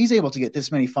if he's able to get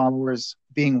this many followers,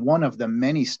 being one of the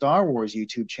many Star Wars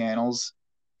YouTube channels,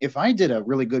 if I did a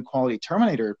really good quality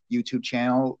Terminator YouTube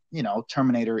channel,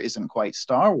 Terminator isn't quite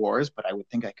Star Wars, but I would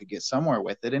think I could get somewhere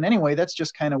with it. And anyway, that's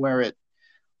just kind of where it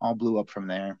all blew up from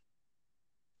there.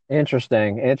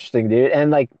 Interesting, dude.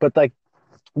 And but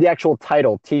the actual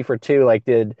title T for two,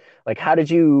 how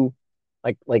did you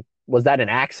was that an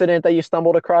accident that you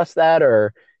stumbled across that,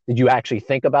 or did you actually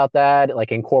think about that,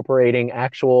 like incorporating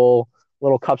actual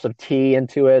little cups of tea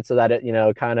into it so that it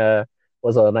kind of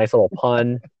was a nice little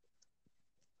pun?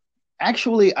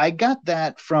 Actually, I got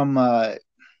that from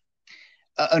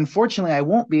Unfortunately, I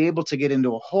won't be able to get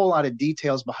into a whole lot of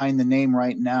details behind the name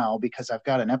right now because I've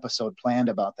got an episode planned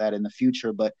about that in the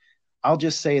future. But I'll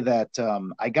just say that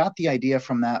I got the idea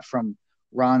from that from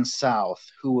Ron South,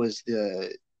 who was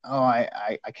the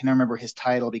I can remember his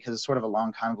title because it's sort of a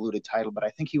long convoluted title, but I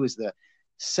think he was the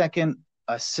second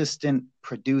assistant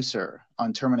producer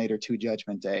on Terminator 2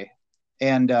 Judgment Day.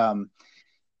 And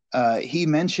he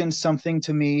mentioned something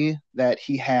to me that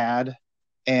he had,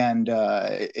 and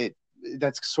it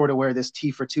that's sort of where this T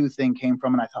for two thing came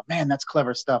from. And I thought, man, that's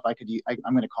clever stuff. I'm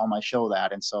going to call my show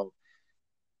that. And so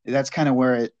that's kind of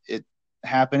where it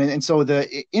happened. And so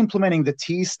the implementing the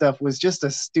T stuff was just a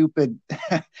stupid,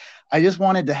 I just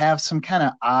wanted to have some kind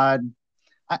of odd,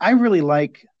 I really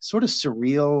like sort of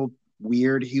surreal,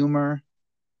 weird humor.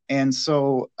 And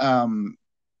so, the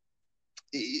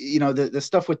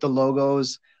stuff with the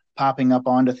logos popping up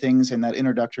onto things in that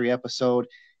introductory episode,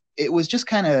 it was just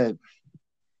kind of,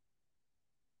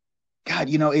 God,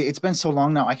 it's been so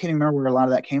long now. I can't even remember where a lot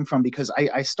of that came from because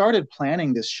I started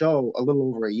planning this show a little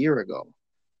over a year ago,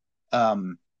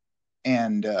 um,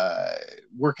 and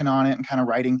working on it and kind of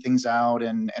writing things out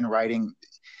and writing,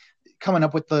 coming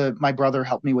up with my brother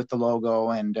helped me with the logo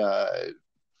and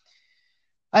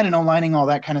I don't know, lining all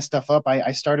that kind of stuff up.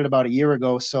 I started about a year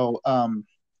ago, so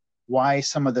why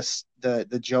some of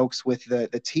the jokes with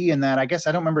the T and that, I guess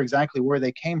I don't remember exactly where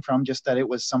they came from. Just that it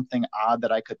was something odd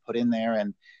that I could put in there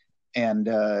and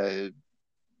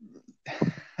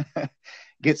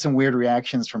get some weird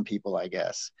reactions from people, I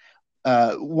guess.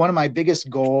 One of my biggest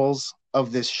goals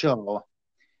of this show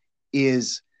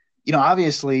is,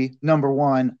 obviously, number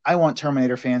one, I want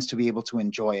Terminator fans to be able to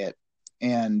enjoy it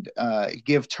and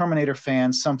give Terminator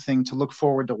fans something to look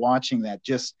forward to watching that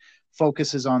just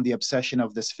focuses on the obsession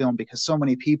of this film, because so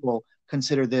many people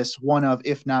consider this one of,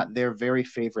 if not their very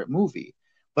favorite movie.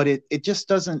 But it just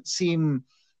doesn't seem,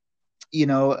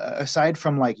 aside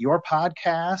from like your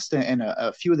podcast and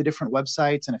a few of the different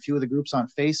websites and a few of the groups on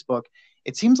Facebook,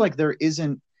 it seems like there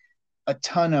isn't a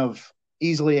ton of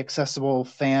easily accessible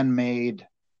fan made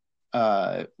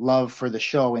love for the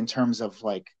show in terms of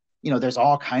like, there's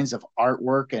all kinds of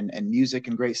artwork and music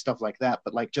and great stuff like that.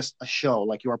 But like just a show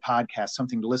like your podcast,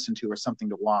 something to listen to or something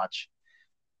to watch.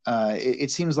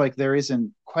 It seems like there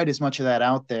isn't quite as much of that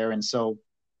out there. And so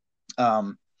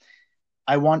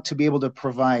I want to be able to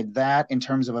provide that in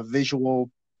terms of a visual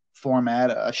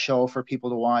format, a show for people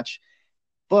to watch.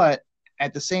 But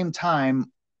at the same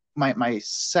time, my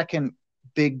second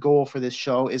big goal for this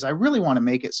show is I really want to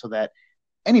make it so that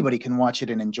anybody can watch it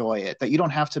and enjoy it, that you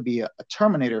don't have to be a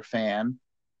Terminator fan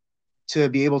to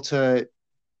be able to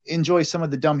enjoy some of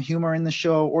the dumb humor in the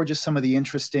show or just some of the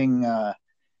interesting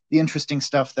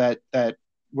stuff that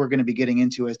we're going to be getting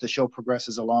into as the show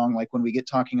progresses along. Like when we get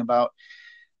talking about,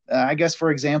 I guess, for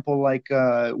example, like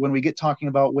when we get talking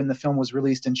about when the film was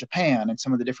released in Japan and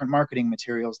some of the different marketing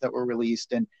materials that were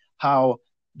released and how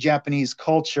Japanese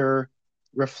culture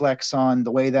reflects on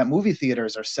the way that movie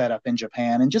theaters are set up in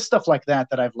Japan and just stuff like that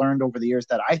I've learned over the years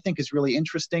that I think is really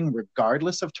interesting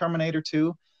regardless of Terminator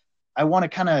 2. I want to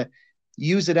kind of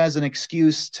use it as an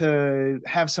excuse to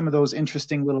have some of those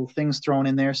interesting little things thrown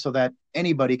in there so that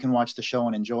anybody can watch the show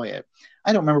and enjoy it.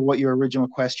 I don't remember what your original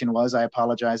question was. I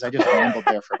apologize. I just rambled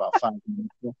there for about 5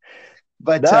 minutes.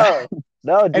 But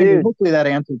no, dude. Anyway, hopefully that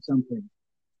answered something.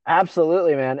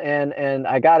 Absolutely, man. And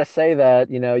I gotta say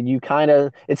that, you kind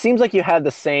of, it seems like you had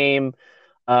the same,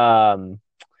 um,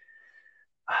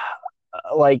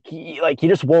 like you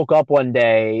just woke up one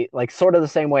day, like sort of the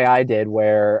same way I did,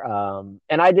 where,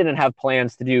 and I didn't have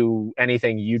plans to do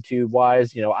anything YouTube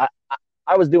wise.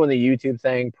 I was doing the YouTube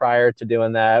thing prior to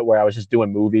doing that, where I was just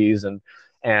doing movies and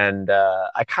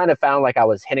I kind of found like I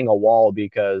was hitting a wall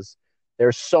because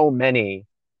there's so many,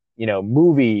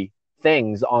 movie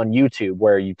things on YouTube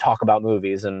where you talk about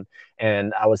movies and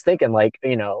I was thinking like,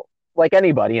 like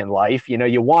anybody in life,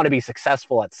 you want to be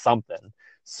successful at something.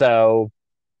 So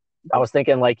I was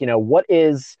thinking like, what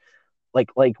is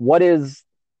what is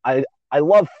I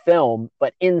love film,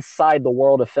 but inside the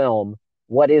world of film,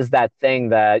 what is that thing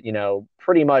that,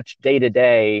 pretty much day to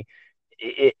day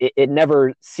it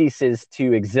never ceases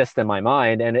to exist in my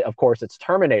mind. And of course it's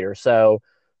Terminator. So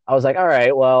I was like, all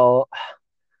right, well,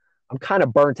 I'm kind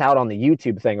of burnt out on the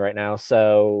YouTube thing right now.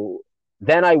 So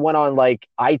then I went on like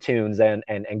iTunes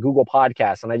and Google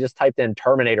Podcasts and I just typed in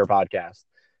Terminator podcast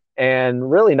and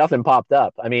really nothing popped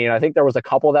up. I mean, I think there was a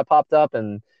couple that popped up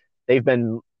and they've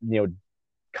been,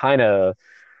 kind of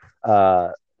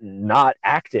not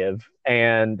active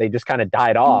and they just kind of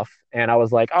died off. And I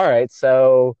was like, all right,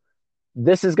 so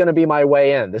this is going to be my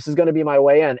way in. This is going to be my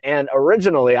way in. And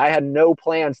originally I had no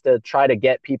plans to try to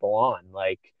get people on.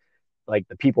 Like, like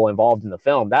the people involved in the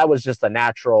film. That was just a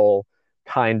natural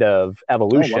kind of Oh, wow.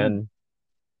 evolution.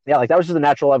 Yeah, like that was just a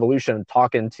natural evolution.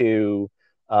 Talking to,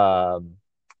 I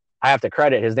have to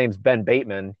credit his name's Ben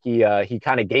Bateman. He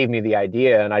kind of gave me the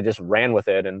idea, and I just ran with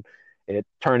it, and it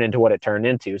turned into what it turned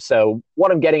into. So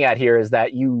what I'm getting at here is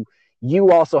that you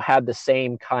also had the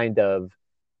same kind of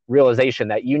realization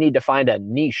that you need to find a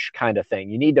niche kind of thing.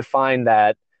 You need to find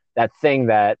that thing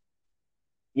that,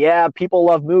 yeah, people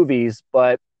love movies,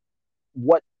 but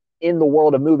what in the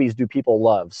world of movies do people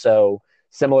love? So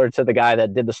similar to the guy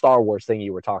that did the Star Wars thing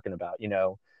you were talking about,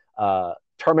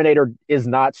 Terminator is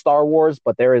not Star Wars,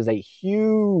 but there is a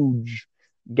huge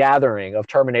gathering of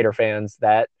Terminator fans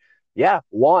that, yeah,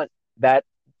 want that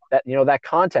that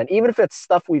content, even if it's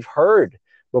stuff we've heard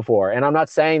before. And I'm not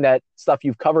saying that stuff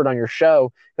you've covered on your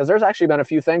show, because there's actually been a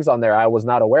few things on there I was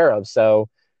not aware of. So,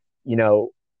 you know,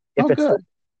 if Oh, it's good.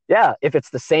 yeah, if it's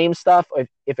the same stuff,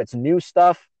 if it's new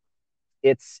stuff,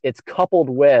 it's coupled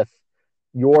with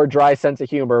your dry sense of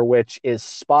humor, which is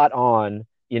spot on.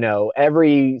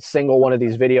 Every single one of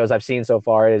these videos I've seen so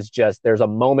far is just there's a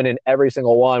moment in every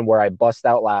single one where I bust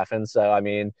out laughing. So I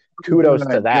mean, kudos to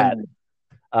Good, that.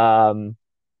 good. Um,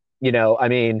 I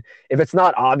mean, if it's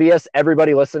not obvious,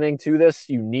 everybody listening to this,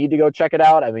 you need to go check it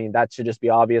out. I mean, that should just be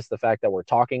obvious, the fact that we're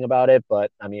talking about it.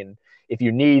 But I mean, if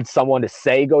you need someone to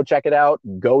say go check it out,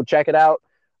 go check it out.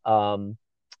 Um,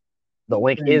 the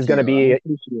link is Thank going to you. I be,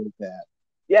 appreciate that.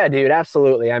 yeah, dude,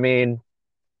 absolutely. I mean,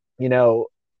 you know,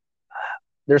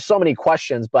 there's so many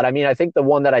questions, but I mean, I think the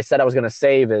one that I said I was going to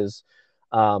save is,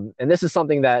 and this is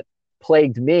something that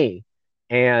plagued me,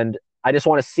 and I just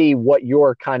want to see what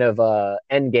your kind of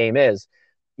end game is.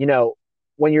 You know,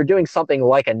 when you're doing something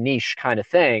like a niche kind of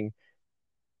thing,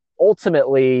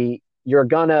 ultimately you're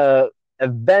gonna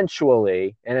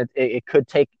eventually, and it could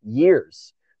take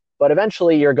years, but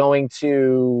eventually you're going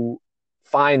to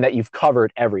find that you've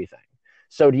covered everything.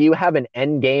 So do you have an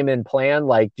end game in plan?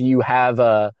 Like, do you have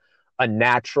a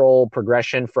natural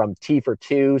progression from T for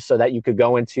two so that you could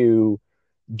go into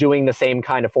doing the same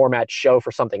kind of format show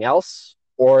for something else?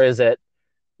 Or is it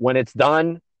when it's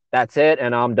done, that's it,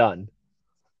 and I'm done?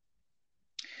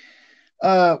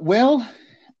 Well,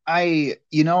 I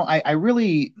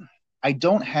really, I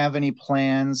don't have any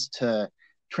plans to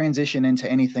transition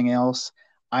into anything else.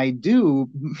 I do,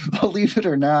 believe it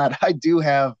or not, I do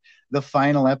have the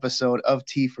final episode of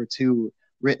T for Two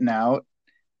written out.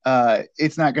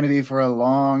 It's not going to be for a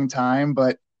long time,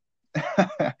 but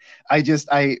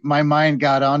my mind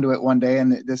got onto it one day,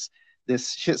 and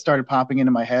this shit started popping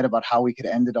into my head about how we could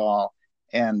end it all,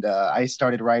 and I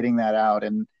started writing that out,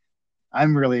 and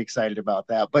I'm really excited about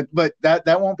that. But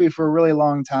that won't be for a really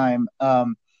long time.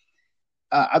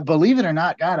 Believe it or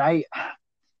not, God,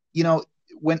 you know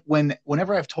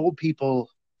whenever I've told people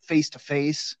face to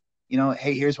face,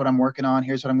 hey, here's what I'm working on,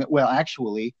 here's what well,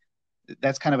 actually,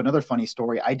 that's kind of another funny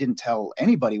story. I didn't tell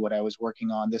anybody what I was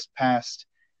working on this past.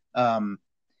 Um,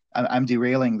 I'm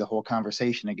derailing the whole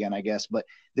conversation again, I guess, but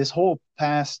this whole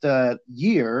past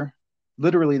year,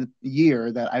 literally the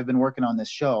year that I've been working on this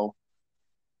show,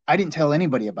 I didn't tell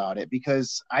anybody about it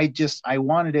because I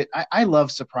wanted it. I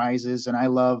love surprises, and I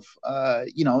love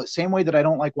same way that I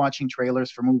don't like watching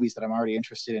trailers for movies that I'm already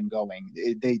interested in going.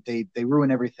 They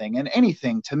ruin everything, and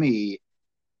anything to me,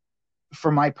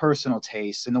 for my personal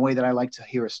taste and the way that I like to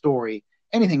hear a story,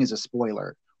 anything is a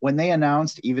spoiler. When they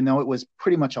announced, even though it was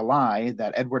pretty much a lie,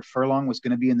 that Edward Furlong was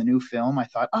going to be in the new film, I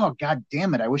thought, oh, God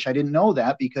damn it. I wish I didn't know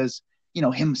that, because,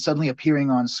 him suddenly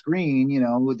appearing on screen,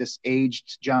 with this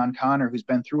aged John Connor who's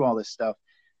been through all this stuff,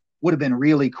 would have been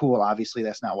really cool. Obviously,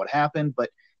 that's not what happened. But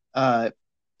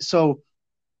so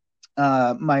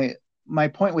my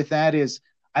point with that is,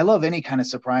 I love any kind of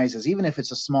surprises, even if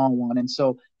it's a small one. And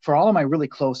so for all of my really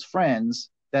close friends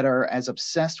that are as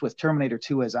obsessed with Terminator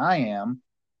 2 as I am,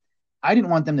 I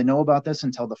didn't want them to know about this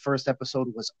until the first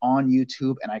episode was on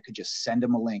YouTube and I could just send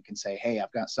them a link and say, hey,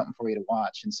 I've got something for you to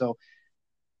watch. And so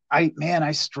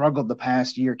I struggled the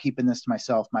past year keeping this to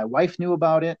myself. My wife knew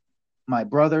about it. My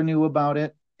brother knew about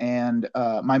it. And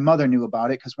my mother knew about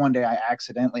it because one day I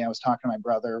was talking to my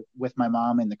brother with my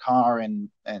mom in the car, and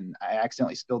I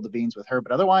accidentally spilled the beans with her.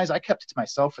 But otherwise, I kept it to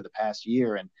myself for the past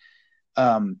year. And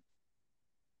um,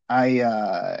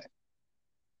 I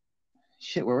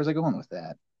shit, where was I going with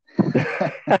that?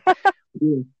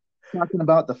 We were talking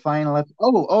about the final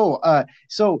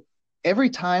so every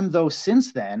time though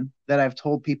since then that I've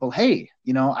told people, hey,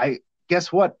 I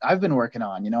guess what I've been working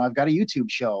on, I've got a YouTube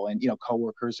show, and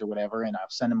coworkers or whatever, and I'll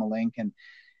send them a link. And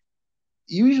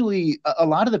usually a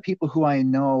lot of the people who I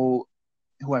know,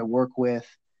 who I work with,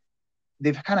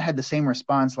 they've kind of had the same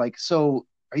response, like, so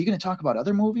are you going to talk about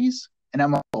other movies? And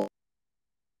I'm like, oh,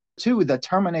 2, the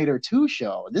Terminator 2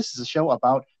 show. This is a show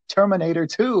about Terminator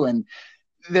 2. And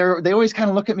they always kind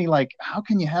of look at me like, how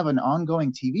can you have an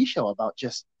ongoing TV show about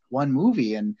just one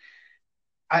movie? And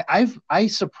I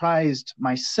surprised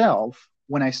myself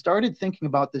when I started thinking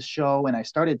about this show and I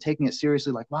started taking it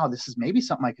seriously, like, wow, this is maybe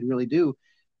something I could really do.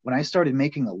 When I started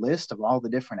making a list of all the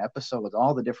different episodes,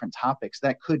 all the different topics,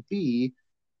 that could be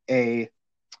a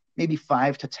maybe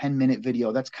 5 to 10 minute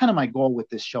video. That's kind of my goal with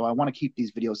this show. I want to keep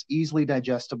these videos easily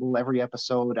digestible every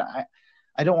episode.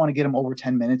 I don't want to get them over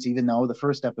 10 minutes, even though the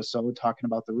first episode talking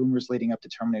about the rumors leading up to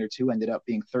Terminator 2 ended up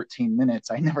being 13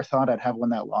 minutes. I never thought I'd have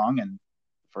one that long, and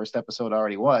the first episode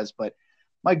already was, but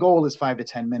my goal is 5 to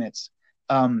 10 minutes.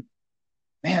 Man,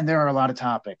 there are a lot of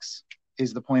topics,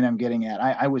 is the point I'm getting at.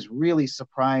 I was really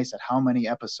surprised at how many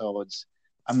episodes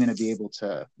I'm going to be able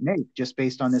to make just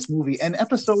based on this movie, and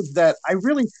episodes that I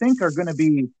really think are going to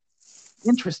be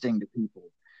interesting to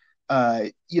people.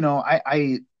 I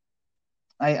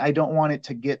don't want it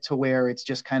to get to where it's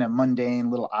just kind of mundane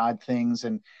little odd things,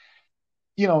 and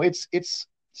it's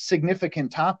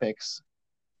significant topics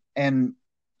and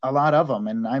a lot of them,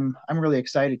 and I'm really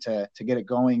excited to get it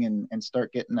going and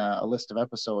start getting a list of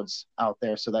episodes out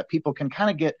there so that people can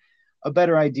kind of get a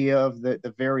better idea of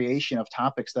the variation of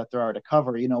topics that there are to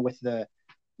cover. With the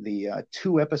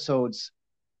 2 episodes,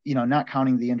 not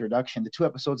counting the introduction, the 2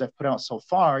 episodes I've put out so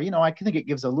far, I think it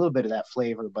gives a little bit of that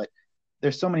flavor, but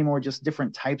there's so many more just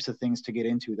different types of things to get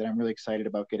into that I'm really excited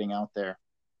about getting out there.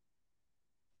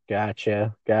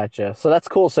 Gotcha. So that's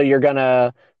cool.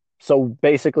 So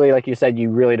basically, like you said,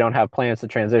 you really don't have plans to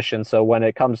transition. So when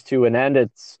it comes to an end,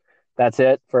 that's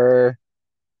it for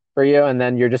you, and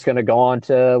then you're just gonna go on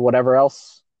to whatever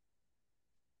else.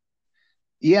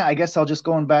 Yeah, I guess I'll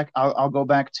go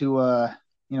back to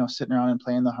sitting around and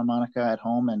playing the harmonica at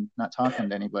home and not talking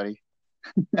to anybody.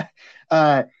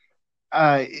 uh,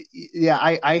 yeah,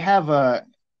 I have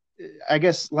I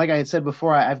guess, like I had said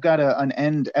before, I've got an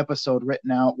end episode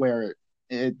written out where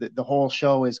the whole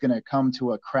show is going to come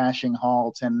to a crashing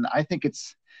halt, and I think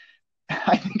it's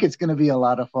going to be a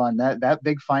lot of fun. That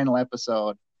big final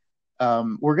episode,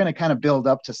 we're going to kind of build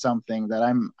up to something that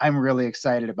I'm really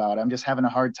excited about. I'm just having a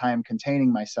hard time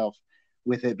containing myself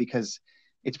with it because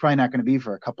it's probably not going to be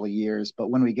for a couple of years. But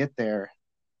when we get there,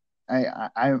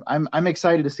 I'm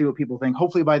excited to see what people think.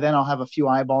 Hopefully by then I'll have a few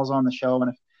eyeballs on the show,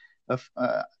 and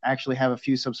actually have a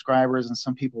few subscribers and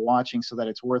some people watching, so that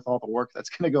it's worth all the work that's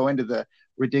going to go into the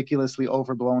ridiculously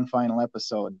overblown final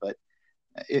episode. But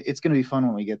it's going to be fun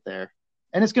when we get there,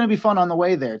 and it's going to be fun on the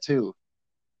way there too.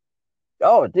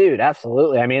 Oh, dude,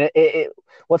 absolutely. I mean,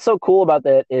 what's so cool about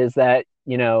that is that,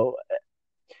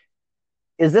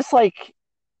 is this like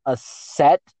a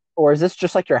set, or is this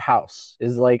just like your house?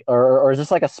 Or is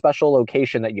this like a special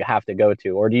location that you have to go to,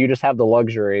 or do you just have the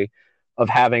luxury of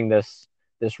having this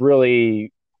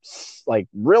really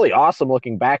really awesome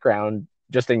looking background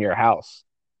just in your house?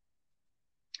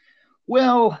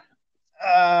 Well,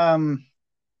 I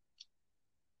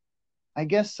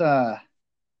guess a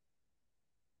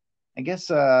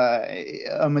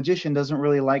magician doesn't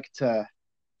really like to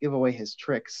give away his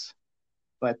tricks,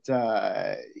 but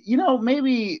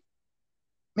maybe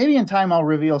in time I'll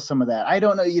reveal some of that. I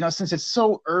don't know, since it's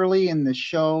so early in the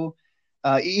show,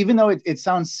 even though it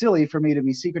sounds silly for me to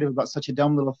be secretive about such a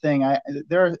dumb little thing,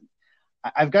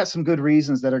 I've got some good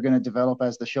reasons that are going to develop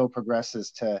as the show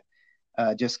progresses to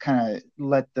just kind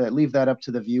of leave that up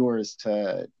to the viewers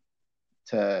to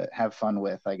have fun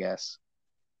with, I guess.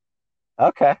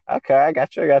 Okay, I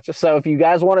gotcha. So if you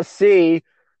guys want to see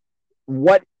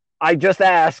what I just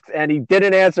asked and he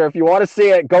didn't answer, if you want to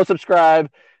see it, go subscribe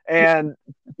and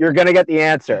you're gonna get the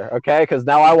answer, okay? Because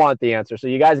now I want the answer. So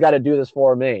you guys got to do this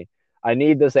for me. I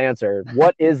need this answer.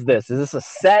 What is this? Is this a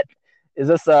set? Is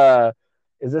this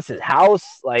his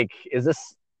house? Like, is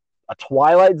this a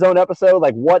Twilight Zone episode?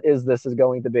 Like, what is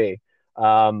going to be?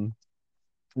 No,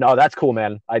 that's cool,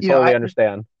 man. I totally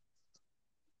understand.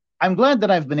 I'm glad that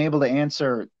I've been able to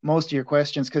answer most of your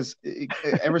questions, because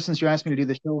ever since you asked me to do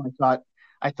the show,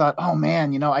 I thought, oh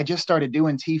man, I just started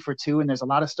doing T for Two, and there's a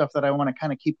lot of stuff that I want to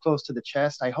kind of keep close to the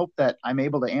chest. I hope that I'm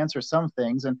able to answer some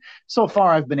things, and so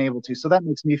far I've been able to. So that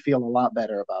makes me feel a lot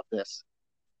better about this.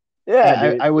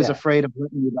 Yeah, I was afraid of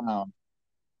letting you down.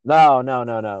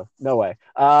 No way.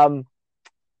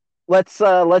 Let's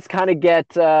kind of get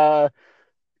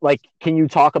can you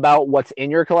talk about what's in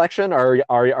your collection, or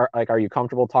are you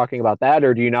comfortable talking about that,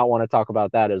 or do you not want to talk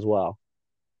about that as well?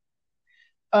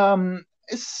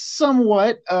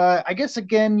 Somewhat. I guess,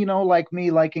 again, like me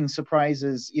liking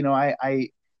surprises, I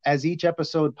as each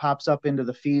episode pops up into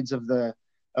the feeds of the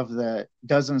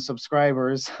dozen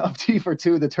subscribers of T for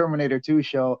Two, the Terminator 2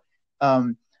 show,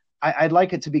 I'd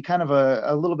like it to be kind of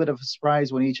a little bit of a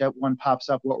surprise when each one pops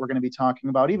up, what we're going to be talking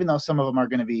about, even though some of them are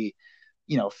going to be,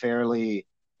 fairly,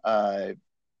 uh,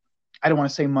 I don't want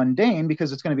to say mundane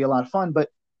because it's going to be a lot of fun, but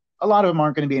a lot of them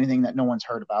aren't going to be anything that no one's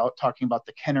heard about. Talking about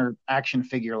the Kenner action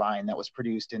figure line that was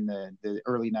produced in the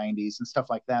early 90s and stuff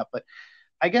like that. But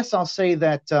I guess I'll say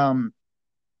that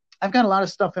I've got a lot of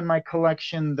stuff in my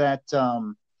collection that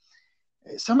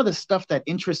some of the stuff that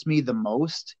interests me the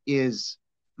most is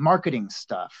marketing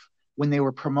stuff when they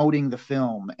were promoting the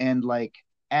film and like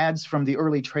ads from the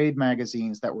early trade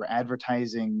magazines that were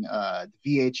advertising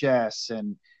VHS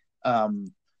and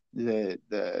um,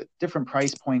 the different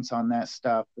price points on that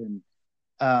stuff and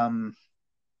um,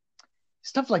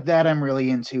 stuff like that. I'm really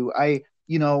into.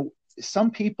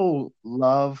 Some people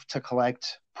love to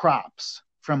collect props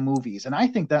from movies, and I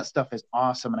think that stuff is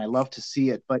awesome, and I love to see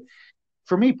it. But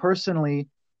for me personally,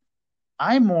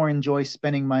 I more enjoy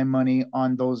spending my money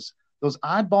on those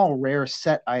oddball rare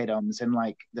set items and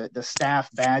like the staff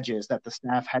badges that the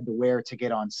staff had to wear to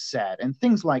get on set and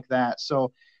things like that.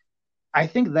 So I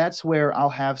think that's where I'll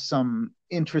have some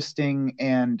interesting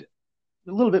and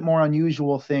a little bit more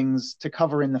unusual things to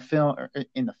cover in the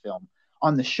film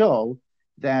on the show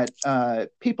that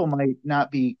people might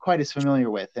not be quite as familiar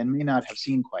with and may not have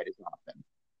seen quite as often.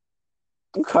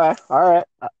 Okay, all right,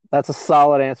 that's a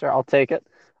solid answer. I'll take it.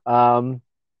 Um,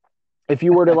 if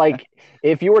you were to like,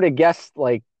 if you were to guess,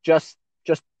 like just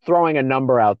throwing a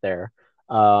number out there,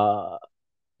 uh,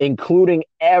 including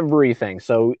everything,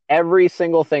 so every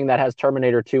single thing that has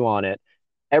Terminator 2 on it,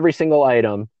 every single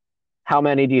item, how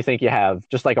many do you think you have?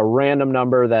 Just like a random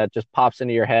number that just pops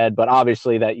into your head, but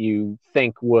obviously that you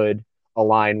think would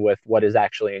align with what is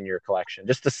actually in your collection,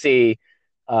 just to see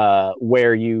uh,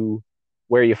 where you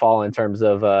where you fall in terms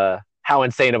of how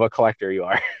insane of a collector you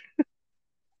are.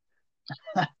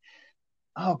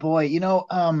 Oh boy,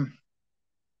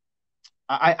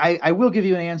 I will give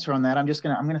you an answer on that. I'm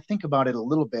gonna think about it a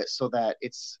little bit so that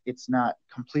it's not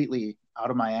completely out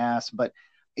of my ass. But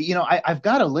I've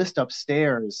got a list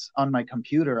upstairs on my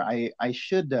computer. I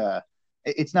should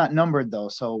it's not numbered though,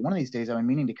 so one of these days I've been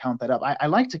meaning to count that up. I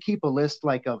like to keep a list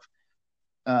like of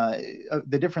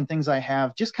the different things I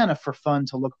have, just kind of for fun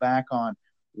to look back on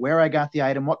where I got the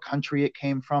item, what country it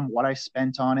came from, what I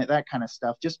spent on it, that kind of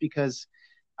stuff, just because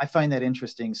I find that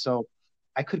interesting. So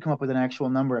I could come up with an actual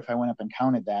number if I went up and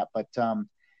counted that, but um,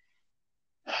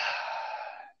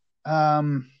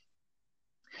 and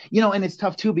it's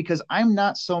tough too because I'm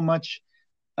not so much.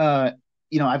 Uh,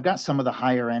 I've got some of the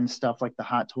higher end stuff like the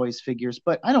Hot Toys figures,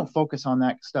 but I don't focus on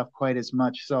that stuff quite as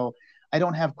much. So I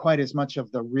don't have quite as much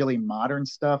of the really modern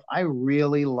stuff. I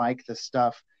really like the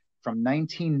stuff from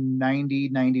 1990,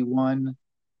 91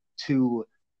 to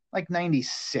like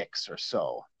 96 or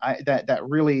so. That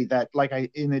really that like I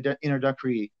in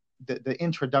the the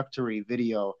introductory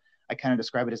video, I kind of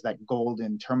describe it as that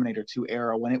golden Terminator 2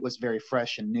 era when it was very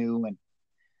fresh and new. And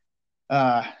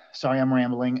sorry, I'm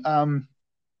rambling.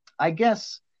 I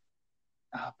guess,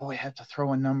 oh boy, I have to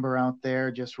throw a number out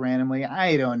there just randomly.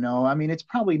 I don't know. I mean, it's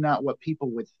probably not what people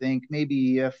would think.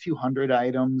 Maybe a few hundred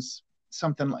items,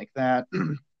 something like that.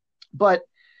 But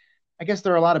I guess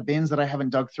there are a lot of bins that I haven't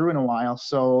dug through in a while.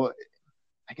 So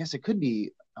I guess it could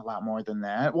be a lot more than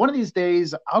that. One of these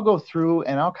days, I'll go through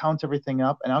and I'll count everything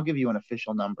up and I'll give you an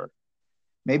official number.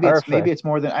 Maybe Perfect. it's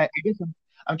more than I guess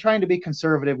I'm trying to be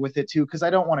conservative with it too because I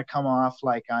don't want to come off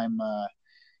like I'm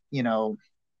you know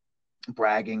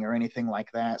bragging or anything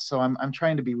like that. So I'm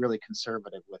trying to be really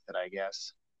conservative with it, I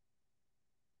guess.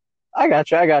 I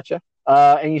gotcha. I gotcha.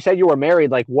 And you said you were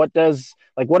married. What does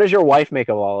your wife make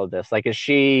of all of this? Like, is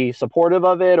she supportive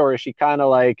of it, or is she kind of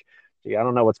like, gee, I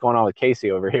don't know what's going on with Casey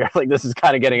over here. Like, this is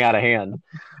kind of getting out of hand.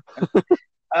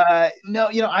 No,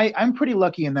 I'm pretty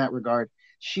lucky in that regard.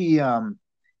 She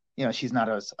she's not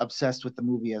as obsessed with the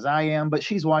movie as I am, but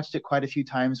she's watched it quite a few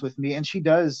times with me, and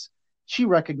she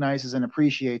recognizes and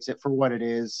appreciates it for what it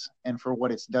is and for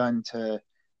what it's done to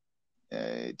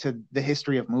the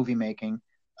history of movie making.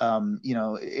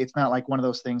 It's not like one of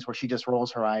those things where she just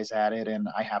rolls her eyes at it and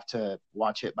I have to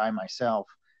watch it by myself.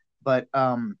 But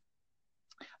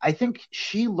I think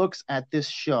she looks at this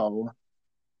show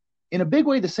in a big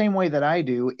way the same way that I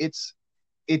do. It's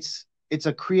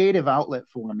a creative outlet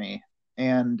for me,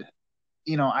 and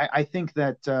I think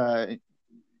that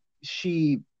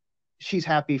she she's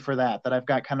happy for that I've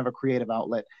got kind of a creative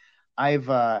outlet. I've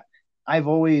uh, I've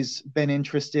always been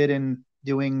interested in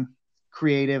doing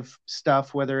creative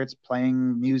stuff, whether it's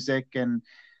playing music and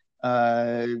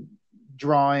uh,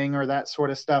 drawing or that sort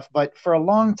of stuff. But for a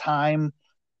long time,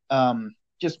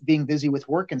 just being busy with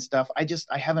work and stuff,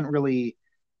 I haven't really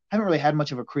haven't really had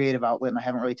much of a creative outlet, and I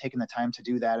haven't really taken the time to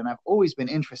do that. And I've always been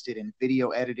interested in video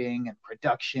editing and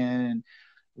production and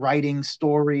writing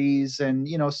stories, and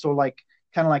so like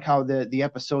kind of like how the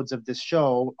episodes of this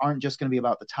show aren't just going to be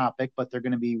about the topic, but they're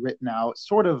going to be written out,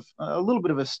 sort of a little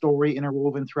bit of a story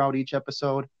interwoven throughout each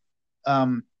episode.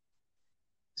 Um,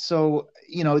 so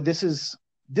this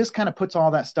kind of puts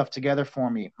all that stuff together for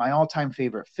me. My all-time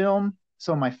favorite film,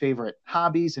 some of my favorite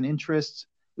hobbies and interests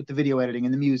with the video editing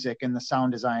and the music and the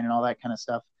sound design and all that kind of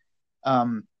stuff.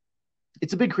 Um,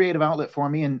 it's a big creative outlet for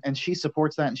me, and she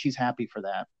supports that, and she's happy for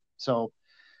that. So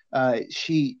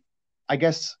she, I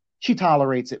guess, she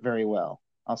tolerates it very well.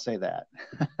 I'll say that.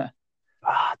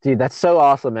 Ah, dude, that's so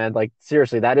awesome, man. Like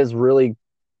seriously, that's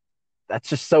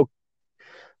just so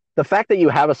the fact that you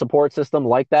have a support system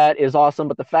like that is awesome,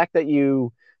 but the fact that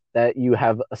you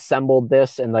have assembled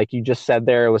this and like you just said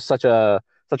there, it was such a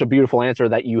beautiful answer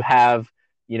that you have,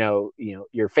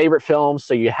 your favorite films,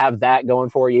 so you have that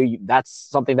going for you. That's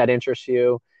something that interests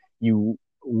you. You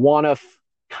want to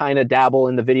kind of dabble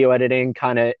in the video editing,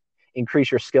 kind of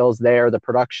increase your skills there, the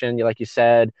production, like you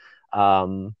said,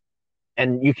 and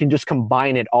you can just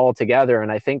combine it all together.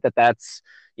 And I think that's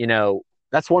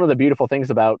one of the beautiful things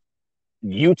about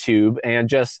YouTube and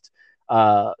just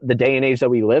the day and age that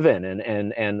we live in.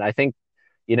 And I think,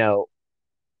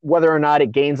 whether or not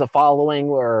it gains a following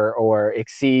or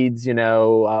exceeds,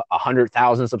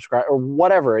 100,000 subscribers or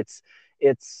whatever,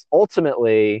 it's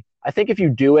ultimately, I think if you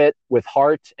do it with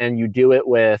heart and you do it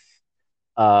with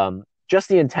just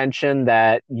the intention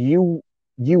that you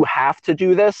have to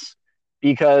do this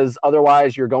because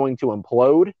otherwise you're going to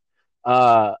implode,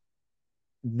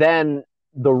 then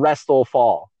the rest will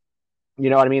fall. You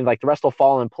know what I mean? Like the rest will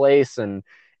fall in place, and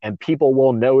people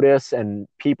will notice, and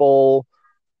people,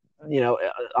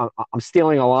 I'm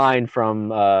stealing a line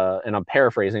from, and I'm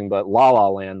paraphrasing, but La La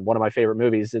Land, one of my favorite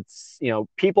movies. It's,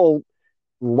 people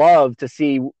love to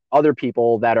see other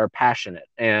people that are passionate,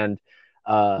 and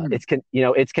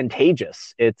it's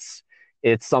contagious. It's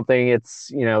something,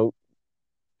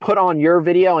 put on your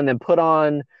video and then put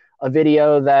on a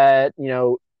video that,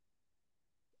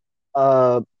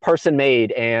 a person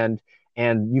made, and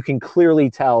you can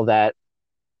clearly tell that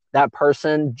that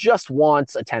person just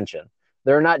wants attention.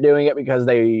 They're not doing it because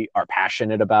they are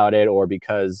passionate about it or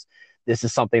because this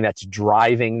is something that's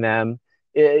driving them.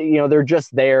 They're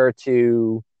just there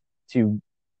to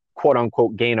quote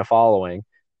unquote gain a following,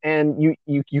 and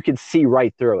you can see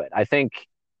right through it. I think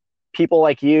people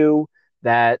like you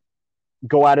that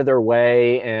go out of their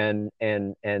way, and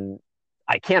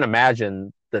I can't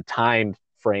imagine the time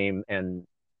frame and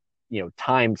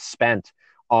time spent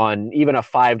on even a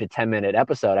 5 to 10 minute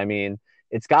episode. I mean,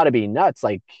 it's got to be nuts.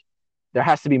 Like there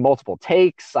has to be multiple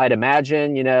takes, I'd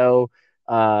imagine. The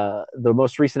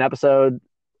most recent episode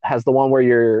has the one where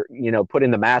you're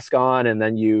putting the mask on and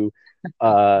then you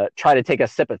try to take a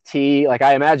sip of tea. Like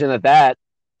I imagine that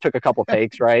took a couple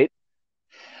takes, right?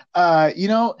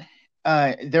 There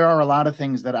are a lot of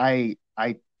things that I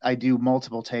do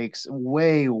multiple takes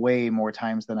way, way more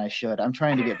times than I should. I'm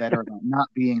trying to get better about not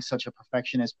being such a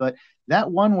perfectionist. But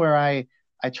that one where I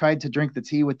tried to drink the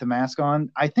tea with the mask on,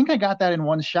 I think I got that in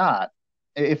one shot,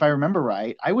 if I remember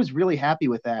right. I was really happy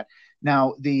with that.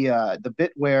 Now the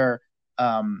bit where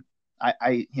I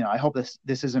hope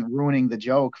this isn't ruining the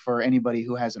joke for anybody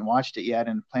who hasn't watched it yet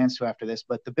and plans to after this.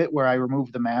 But the bit where I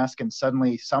removed the mask and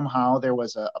suddenly somehow there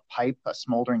was a pipe, a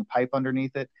smoldering pipe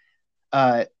underneath it.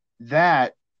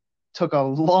 That took a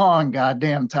long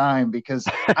goddamn time because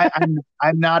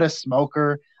I'm not a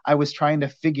smoker. I was trying to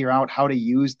figure out how to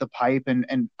use the pipe,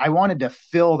 and I wanted to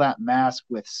fill that mask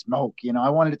with smoke. I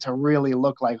wanted it to really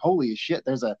look like, holy shit,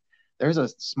 there's a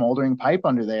smoldering pipe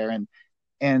under there,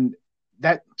 and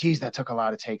that, geez, that took a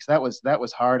lot of takes. That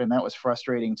was hard, and that was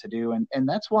frustrating to do, and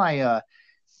that's why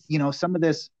some of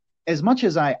this, as much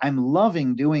as I'm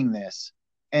loving doing this.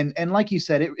 And like you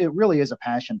said, it really is a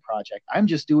passion project. I'm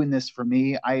just doing this for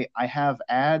me. I have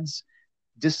ads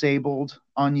disabled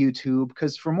on YouTube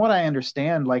because from what I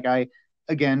understand, like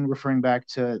again, referring back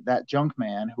to that junk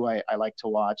man who I like to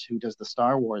watch, who does the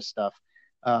Star Wars stuff,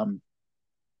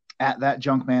 at that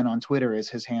junk man on Twitter is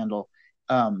his handle.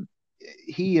 I've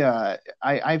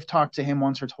talked to him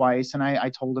once or twice, and I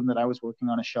told him that I was working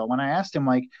on a show, and I asked him,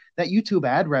 like, that YouTube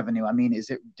ad revenue, I mean,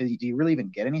 do you really even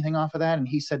get anything off of that? And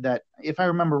he said that, if I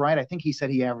remember right, I think he said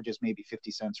he averages maybe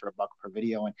 50 cents or $1 per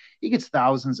video, and he gets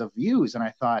thousands of views. And I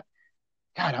thought,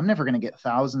 God, I'm never going to get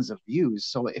thousands of views.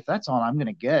 So if that's all I'm going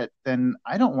to get, then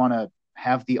I don't want to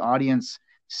have the audience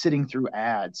sitting through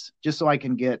ads just so I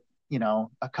can get,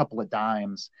 a couple of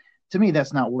dimes. To me,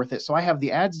 that's not worth it. So I have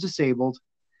the ads disabled.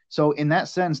 So in that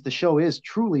sense, the show is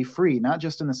truly free, not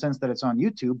just in the sense that it's on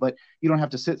YouTube, but you don't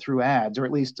have to sit through ads, or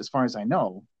at least as far as I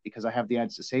know, because I have the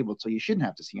ads disabled, so you shouldn't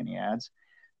have to see any ads.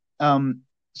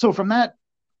 So from that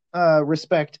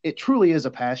respect, it truly is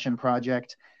a passion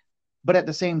project. But at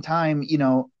the same time,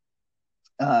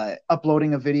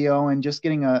 uploading a video and just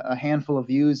getting a handful of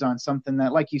views on something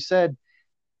that, like you said,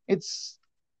 it's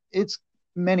it's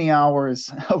many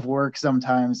hours of work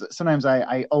sometimes. Sometimes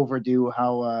I overdo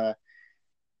how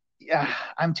yeah,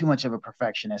 I'm too much of a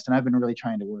perfectionist, and I've been really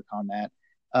trying to work on that.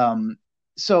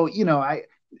 So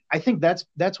I think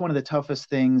that's one of the toughest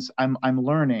things I'm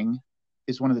learning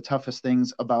is one of the toughest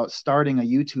things about starting a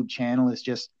YouTube channel is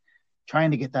just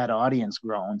trying to get that audience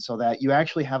grown so that you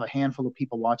actually have a handful of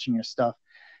people watching your stuff.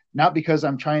 Not because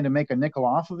I'm trying to make a nickel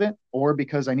off of it or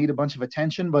because I need a bunch of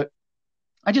attention, but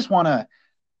I just want to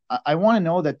I want to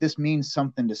know that this means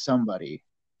something to somebody.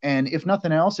 And if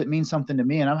nothing else, it means something to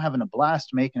me and I'm having a blast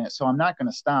making it. So I'm not going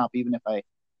to stop even if I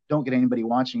don't get anybody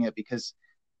watching it because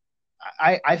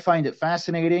I find it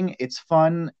fascinating. It's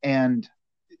fun. And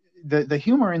the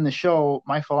humor in the show,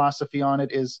 my philosophy on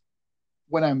it is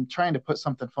when I'm trying to put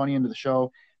something funny into the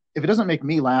show, if it doesn't make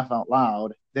me laugh out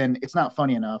loud, then it's not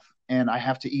funny enough. And I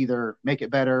have to either make it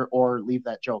better or leave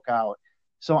that joke out.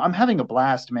 So I'm having a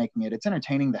blast making it. It's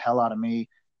entertaining the hell out of me.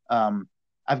 Um,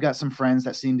 I've got some friends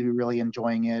that seem to be really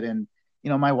enjoying it. And,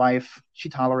 my wife, she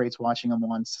tolerates watching them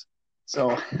once.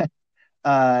 So,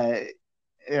 uh,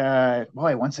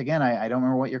 boy, once again, I don't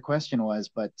remember what your question was,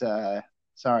 but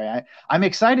sorry, I'm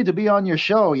excited to be on your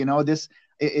show.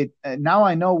 Now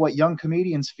I know what young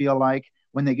comedians feel like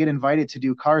when they get invited to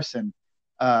do Carson.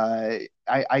 I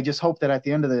just hope that at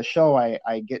the end of the show,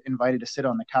 I get invited to sit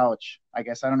on the couch. I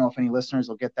guess I don't know if any listeners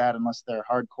will get that unless they're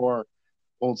hardcore,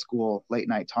 old school late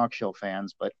night talk show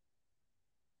fans. But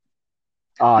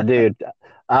Oh, dude.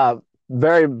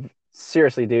 Very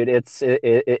seriously, dude.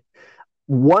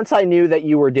 Once I knew that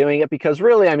you were doing it, because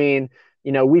really, I mean,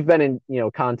 we've been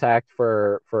in, contact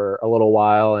for a little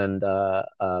while, and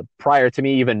prior to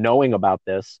me even knowing about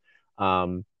this, I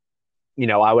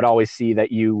would always see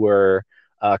that you were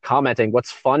commenting.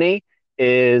 What's funny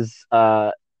is,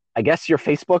 I guess your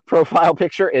Facebook profile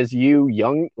picture is you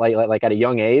young, like at a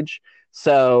young age.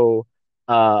 So,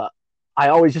 I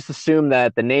always just assumed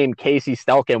that the name Casey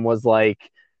Stelkin was like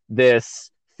this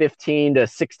 15 to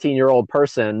 16-year-old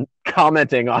person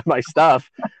commenting on my stuff.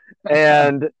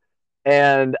 And,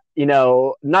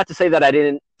 not to say that I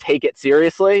didn't take it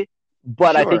seriously,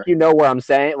 but I think sure. you know where I'm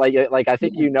saying, like I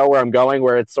think Yeah, you know where I'm going,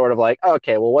 where it's sort of like,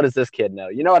 okay, well, what does this kid know?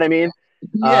 You know what I mean?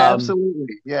 yeah, Um, absolutely.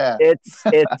 Yeah.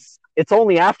 it's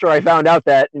only after I found out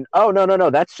that, oh, no,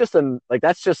 that's just an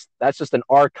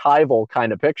archival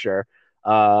kind of picture.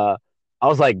 Uh, I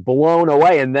was like blown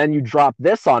away, and then you drop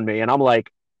this on me, and I'm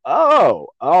like, oh,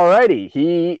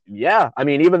 alrighty. Yeah. I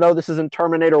mean, even though this isn't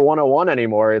Terminator 101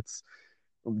 anymore, it's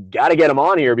got to get him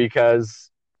on here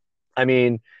because, I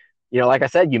mean, like I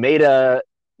said, you made an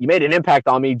impact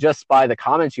on me just by the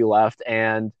comments you left,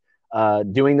 and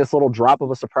doing this little drop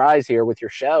of a surprise here with your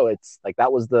show. It's like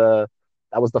that was the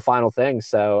final thing.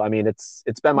 So I mean, it's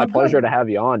been my Well, pleasure good. to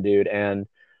have you on, dude. And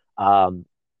um,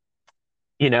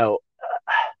 you know,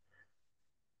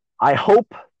 I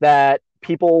hope that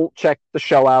people check the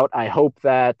show out. I hope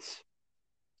that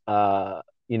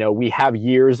we have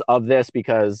years of this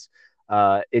because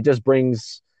it just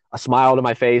brings a smile to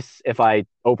my face if I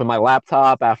open my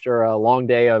laptop after a long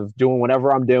day of doing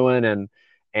whatever I'm doing,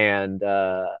 and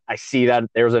I see that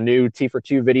there's a new T for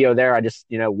Two video there. I just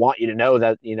want you to know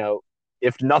that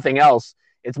if nothing else,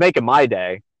 it's making my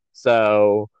day.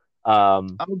 So Oh,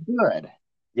 good.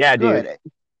 yeah, dude.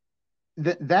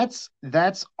 Good.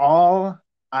 That's all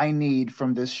I need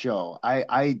from this show.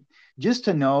 I just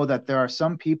to know that there are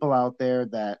some people out there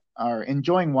that are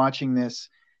enjoying watching this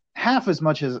half as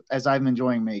much as I'm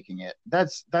enjoying making it.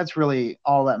 That's really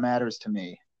all that matters to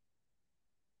me.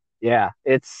 Yeah,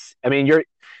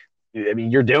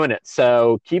 you're doing it.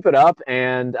 So keep it up,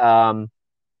 and I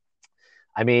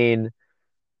mean,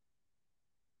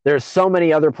 there's so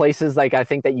many other places like I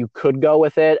think that you could go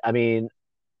with it. I mean,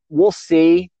 we'll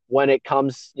see when it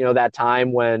comes, that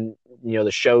time when the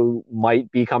show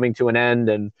might be coming to an end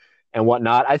and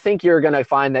whatnot. I think you're going to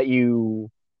find that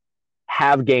you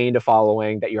have gained a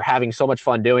following, that you're having so much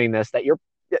fun doing this that you're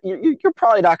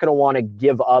probably not going to want to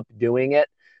give up doing it.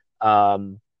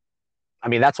 Um, I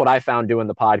mean, that's what I found doing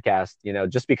the podcast.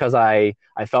 Just because I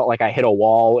felt like I hit a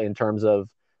wall in terms of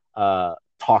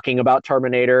talking about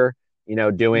Terminator.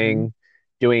 Hmm.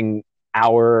 Doing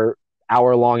hour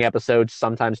long episodes,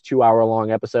 sometimes 2 hour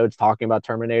long episodes talking about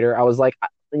Terminator. I was like,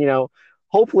 you know,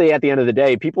 hopefully at the end of the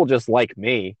day, people just like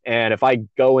me. And if I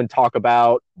go and talk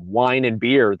about wine and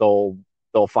beer, they'll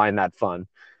find that fun.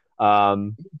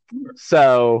 Um,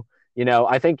 so,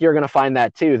 I think you're going to find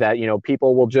that too, that,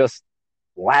 people will just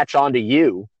latch onto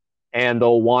you and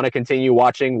they'll want to continue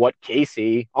watching what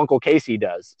Uncle Casey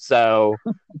does. So,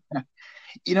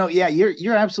 Yeah,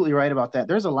 you're absolutely right about that.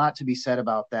 There's a lot to be said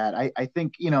about that. I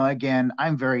think, again,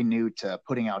 I'm very new to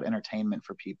putting out entertainment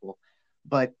for people,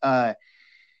 but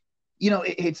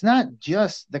it's not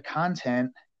just the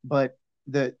content, but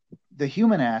the the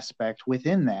human aspect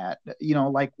within that.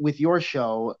 Like with your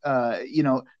show,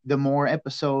 the more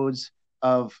episodes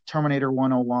of Terminator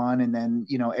 101 and then,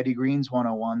 Eddie Green's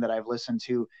 101 that I've listened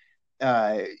to,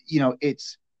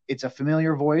 it's a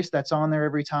familiar voice that's on there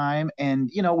every time. And,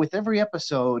 with every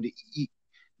episode,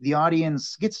 the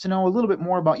audience gets to know a little bit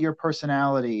more about your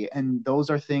personality, and those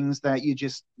are things that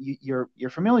you're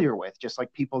familiar with, just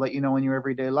like people that you know in your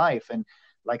everyday life. And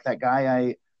like that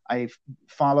guy I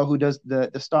follow who does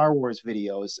the Star Wars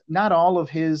videos, not all of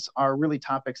his are really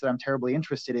topics that I'm terribly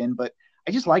interested in, but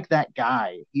I just like that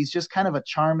guy. He's just kind of a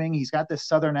charming, he's got this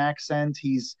southern accent.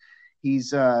 He's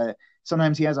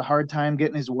sometimes he has a hard time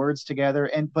getting his words together,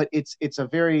 but it's a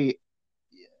very,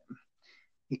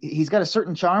 he's got a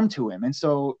certain charm to him. And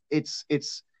so it's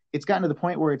gotten to the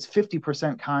point where it's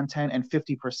 50% content and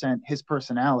 50% his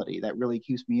personality that really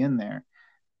keeps me in there.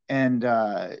 And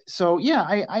so yeah,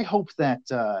 I hope that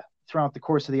throughout the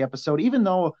course of the episode,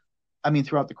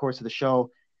 throughout the course of the show,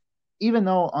 even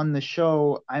though on the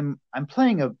show I'm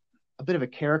playing a bit of a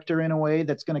character in a way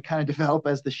that's going to kind of develop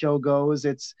as the show goes.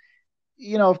 It's,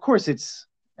 of course it's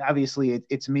obviously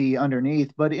it's me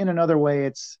underneath, but in another way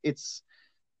it's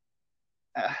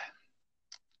uh,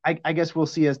 I guess we'll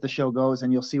see as the show goes,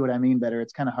 and you'll see what I mean better.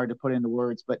 It's kind of hard to put into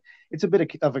words, but it's a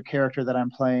bit of a character that I'm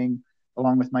playing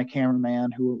along with my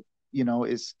cameraman, who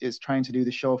is trying to do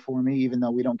the show for me, even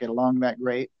though we don't get along that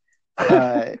great.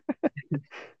 Uh,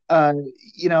 uh,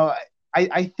 you know,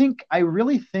 I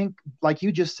really think, like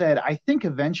you just said, I think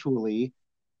eventually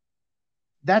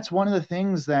that's one of the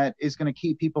things that is going to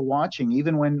keep people watching,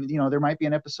 even when there might be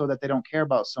an episode that they don't care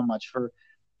about so much. For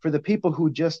the people who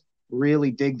just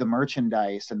really dig the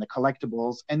merchandise and the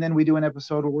collectibles, and then we do an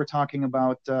episode where we're talking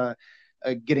about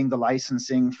getting the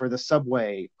licensing for the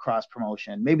Subway cross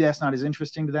promotion. Maybe that's not as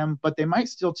interesting to them, but they might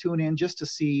still tune in just to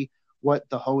see what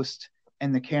the host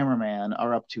and the cameraman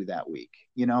are up to that week.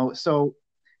 So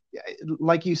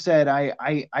like you said, I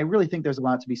really think there's a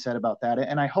lot to be said about that,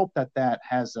 and I hope that that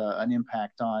has an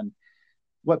impact on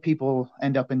what people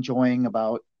end up enjoying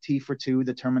about T for Two,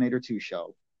 the Terminator 2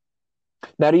 show.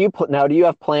 Now do you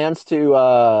have plans to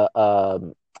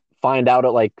find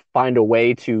a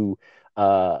way to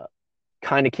uh,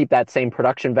 kind of keep that same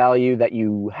production value that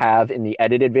you have in the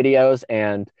edited videos,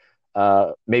 and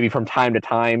maybe from time to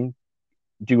time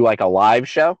do like a live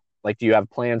show? Like, do you have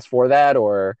plans for that,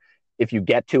 or if you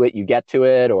get to it, you get to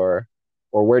it, or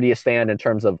where do you stand in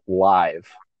terms of live?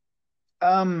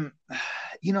 Um,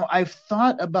 I've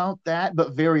thought about that,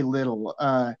 but very little.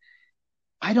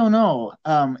 I don't know.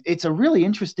 It's a really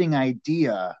interesting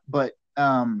idea, but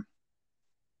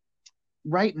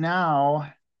right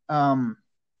now,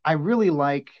 I really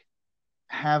like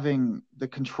having the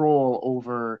control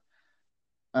over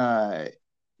uh,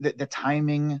 the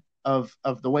timing of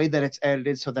the way that it's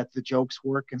edited, so that the jokes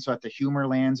work and so that the humor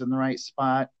lands in the right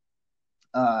spot,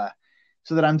 uh,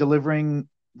 so that I'm delivering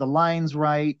the lines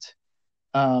right.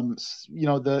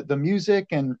 The music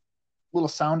and little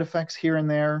sound effects here and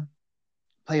there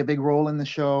play a big role in the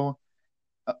show.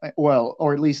 Well,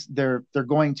 or at least they're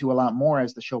going to a lot more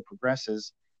as the show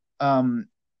progresses. Um,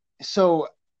 so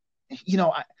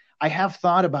I have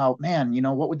thought about, man,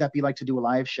 what would that be like to do a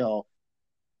live show?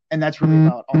 And that's really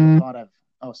about all the thought I've.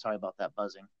 Oh, sorry about that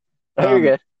buzzing. Oh, you're Um,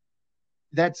 good.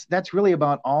 that's really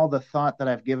about all the thought that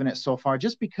I've given it so far,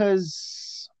 just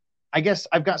because I guess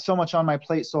I've got so much on my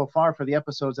plate so far for the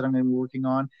episodes that I'm going to be working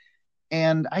on,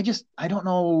 and I don't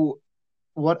know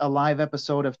what a live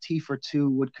episode of T for Two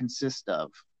would consist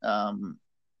of. Um,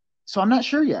 so I'm not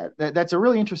sure yet. That's a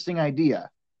really interesting idea.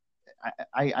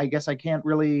 I guess I can't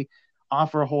really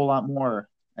offer a whole lot more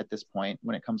at this point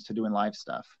when it comes to doing live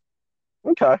stuff.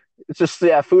 Okay. It's just,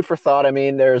 yeah, food for thought. I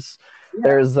mean, Yeah.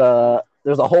 there's a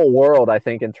whole world, I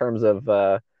think, in terms of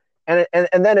and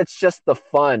then it's just the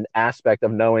fun aspect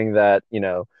of knowing that,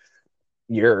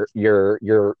 your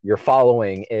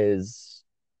following is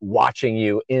watching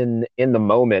you in the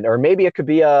moment. Or maybe it could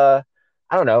be a,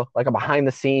 I don't know, like a behind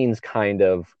the scenes kind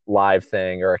of live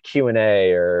thing, or a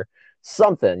Q&A or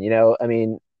something. I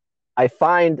mean, I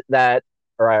find that,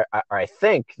 or I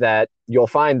think that you'll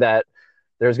find that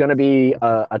there's going to be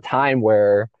a time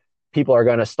where people are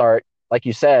going to start, like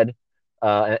you said,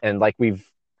 and like we've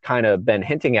kind of been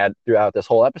hinting at throughout this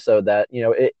whole episode, that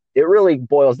it really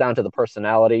boils down to the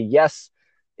personality. Yes,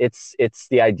 it's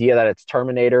the idea that it's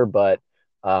Terminator, but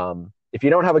if you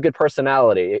don't have a good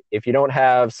personality, if you don't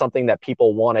have something that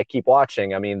people want to keep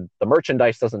watching, I mean, the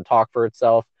merchandise doesn't talk for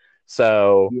itself.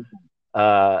 So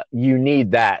you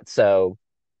need that. So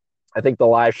I think the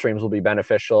live streams will be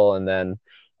beneficial, and then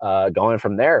going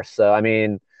from there. So I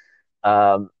mean,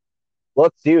 um,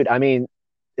 look, dude, I mean,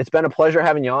 it's been a pleasure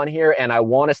having you on here, and I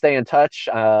want to stay in touch.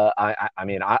 I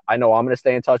mean, I know I'm going to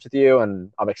stay in touch with you,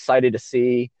 and I'm excited to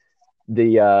see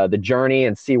the journey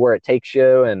and see where it takes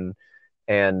you.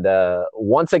 And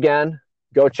once again,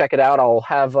 go check it out. I'll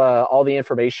have all the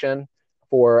information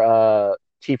for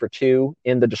T for Two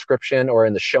in the description or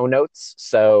in the show notes.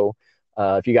 So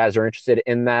if you guys are interested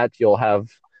in that, you'll have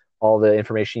all the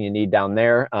information you need down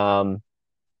there. But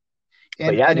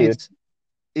yeah, And dude.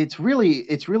 it's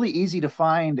really easy to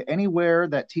find anywhere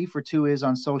that T for Two is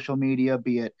on social media,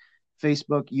 be it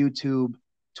Facebook, YouTube,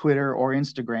 Twitter, or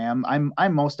Instagram.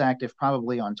 I'm most active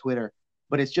probably on Twitter,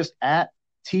 but it's just at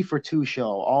T for Two Show,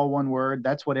 all one word.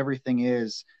 That's what everything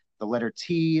is. The letter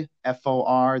T,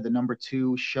 FOR, the number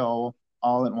two show,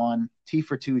 all in one. T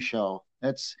for Two Show.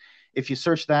 That's if you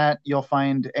search that, you'll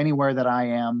find anywhere that I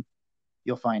am,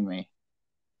 you'll find me.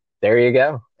 There you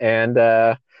go. And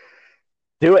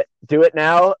do it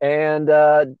now, and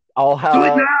I'll Do it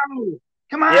have. now!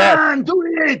 Come Yes, on, do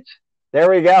it! there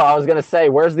we go. I was gonna say,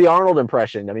 where's the Arnold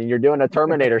impression? I mean, you're doing a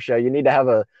Terminator show. You need to have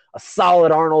a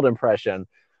solid Arnold impression.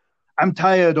 I'm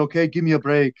tired, okay? Give me a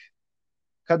break.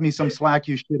 Cut me some slack,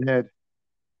 you shithead.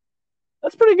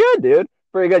 That's pretty good, dude.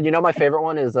 Pretty good. You know, my favorite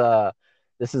one is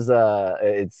this is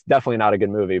it's definitely not a good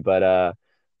movie, but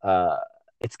uh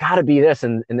it's got to be this,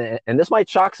 and this might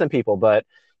shock some people, but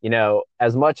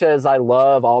as much as I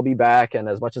love I'll Be Back, and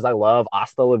as much as I love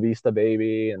Hasta La Vista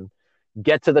Baby, and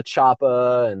Get to the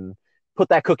Choppa, and Put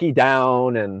That Cookie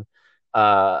Down, and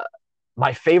uh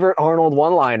my favorite Arnold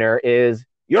one-liner is,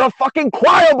 "You're a fucking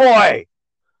choir boy.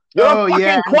 You're a Oh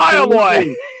yeah, fucking choir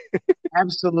boy." absolutely.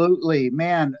 Absolutely.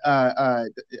 Man,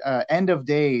 End of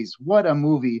Days. What a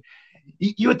movie.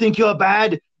 You think you're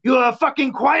bad? You're a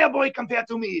fucking choir boy compared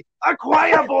to me. A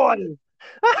choir boy.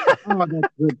 Oh,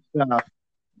 that's good stuff.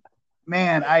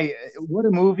 Man, I what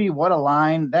a movie, what a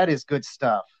line. That is good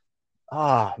stuff.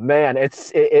 Oh man,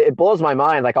 it blows my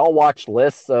mind. Like, I'll watch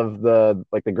lists of the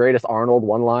greatest Arnold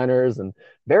one-liners, and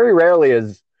very rarely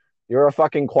is "You're a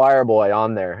fucking choir boy"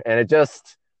 on there, and it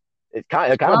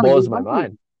kind of Wow, blows my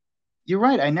mind. you're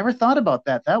right. I never thought about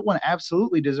that. That one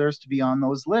absolutely deserves to be on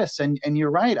those lists. And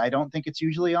you're right. I don't think it's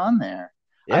usually on there.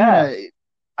 I'm Yeah.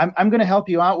 gonna I'm gonna help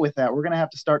you out with that. We're gonna have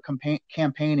to start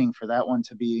campaigning for that one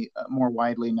to be more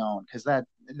widely known because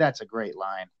that's a great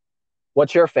line.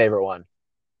 What's your favorite one?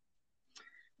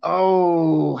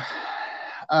 Oh,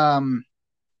 um,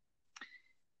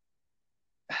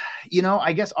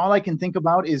 I guess all I can think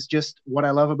about is just what I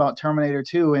love about Terminator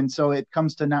 2. And so it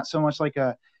comes to not so much like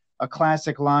a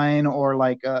classic line or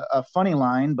like a funny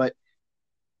line, but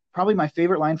probably my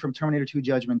favorite line from Terminator 2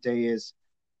 Judgment Day is,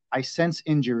 "I sense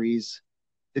injuries.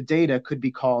 The data could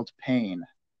be called pain."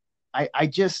 I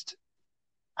just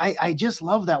I just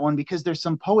love that one because there's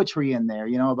some poetry in there,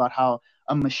 about how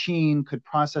a machine could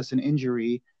process an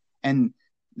injury, and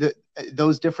the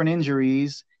those different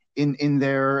injuries in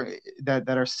there that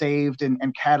are saved and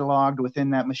cataloged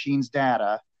within that machine's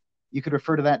data, you could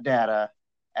refer to that data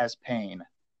as pain.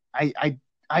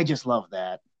 I just love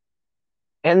that.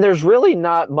 And there's really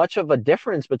not much of a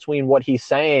difference between what he's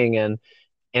saying and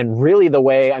really the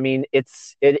way. I mean,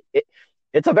 it's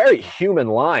a very human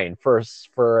line for a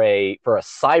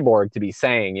cyborg to be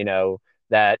saying,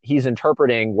 that he's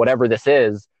interpreting whatever this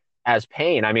is as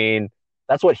pain. I mean,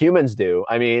 that's what humans do.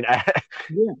 I mean,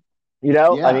 Yeah,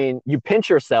 I yeah, mean, you pinch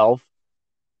yourself,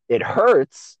 it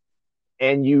hurts,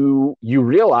 and you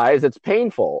realize it's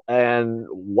painful. And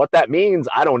what that means,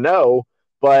 I don't know,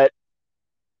 but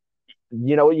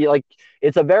you like,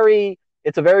 it's a very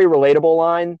relatable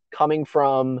line coming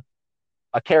from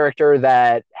a character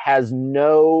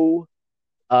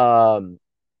um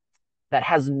that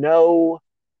has no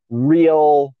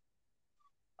real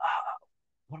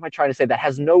what am I trying to say? That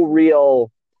has no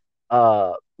real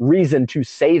reason to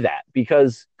say that,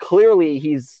 because clearly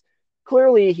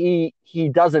he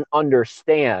doesn't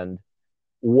understand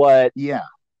what yeah.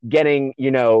 getting,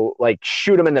 like,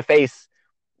 shoot him in the face.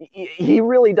 He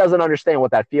really doesn't understand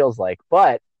what that feels like.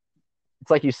 But it's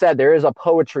like you said, there is a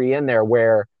poetry in there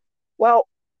where, well,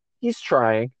 he's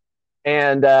trying.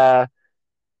 And not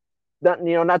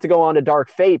to go on to Dark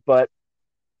Fate, but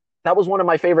that was one of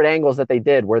my favorite angles that they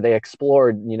did, where they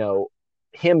explored,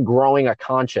 him growing a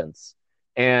conscience,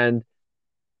 and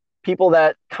people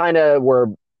that kind of were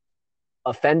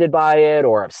offended by it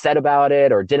or upset about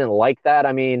it or didn't like that.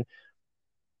 I mean,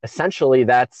 essentially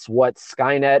that's what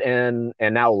Skynet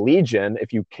and now Legion,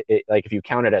 if you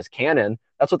count it as canon,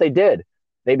 that's what they did.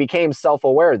 They became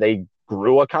self-aware. They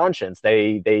grew a conscience.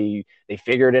 They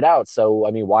figured it out. So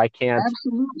I mean, why can't,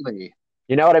 Absolutely.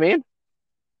 you know what I mean?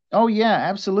 Oh yeah,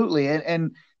 absolutely.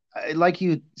 And like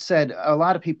you said, a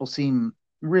lot of people seem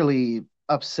really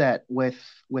upset with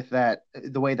that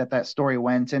the way that that story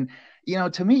went. And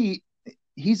to me,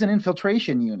 he's an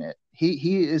infiltration unit.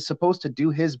 He is supposed to do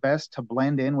his best to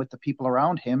blend in with the people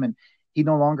around him, and he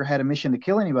no longer had a mission to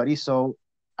kill anybody. So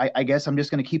I guess I'm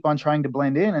just going to keep on trying to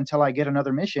blend in until I get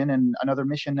another mission, and another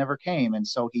mission never came. And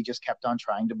so he just kept on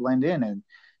trying to blend in and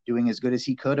doing as good as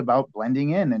he could about blending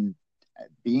in and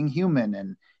being human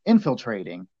and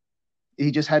infiltrating.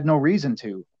 He just had no reason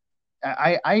to.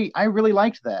 I really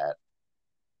liked that.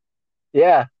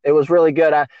 Yeah, it was really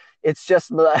good. It's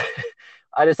just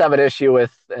I just have an issue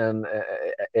with, and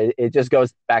it just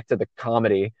goes back to the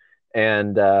comedy,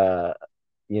 and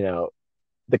you know,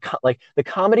 the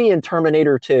comedy in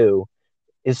Terminator 2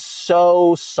 is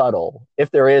so subtle,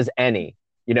 if there is any.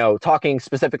 Talking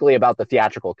specifically about the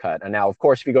theatrical cut, and now, of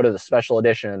course, if you go to the special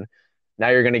edition, now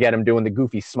you're going to get him doing the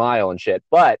goofy smile and shit.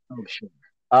 But Oh, sure.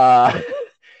 uh,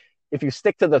 if you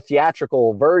stick to the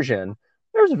theatrical version,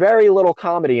 there's very little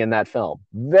comedy in that film.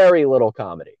 Very little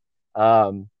comedy.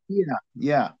 Um, Yeah,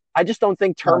 yeah. I just don't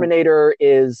think No, Terminator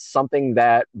is something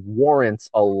that warrants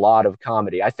a lot of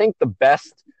comedy. I think the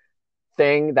best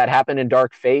thing that happened in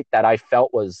Dark Fate that I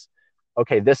felt was,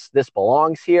 okay, this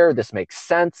belongs here. This makes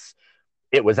sense.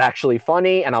 It was actually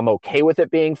funny, and I'm okay with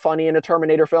it being funny in a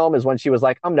Terminator film, is when she was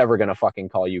like, I'm never gonna fucking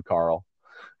call you Carl.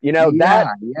 yeah, That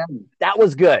yeah, that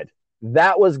was good.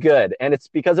 That was good. And it's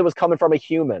because it was coming from a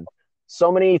human.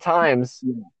 So many times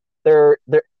yeah.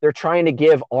 they're trying to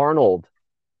give Arnold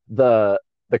the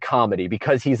comedy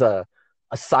because he's a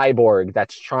cyborg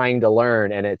that's trying to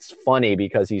learn, and it's funny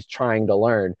because he's trying to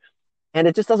learn. And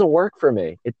it just doesn't work for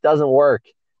me. It doesn't work.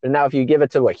 And now if you give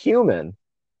it to a human,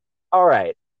 all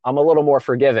right, I'm a little more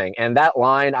forgiving. And that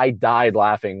line, I died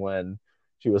laughing when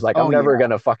she was like, I'm Oh never yeah.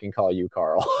 gonna fucking call you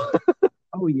Carl.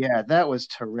 Oh yeah, that was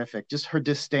terrific. Just her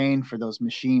disdain for those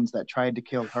machines that tried to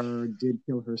kill her, did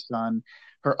kill her son,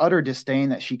 her utter disdain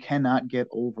that she cannot get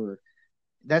over.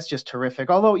 That's just terrific.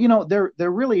 Although,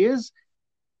 there really is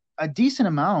a decent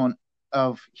amount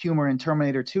of humor in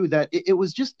Terminator 2 that it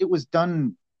was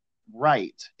done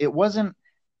right. It wasn't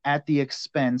at the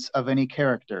expense of any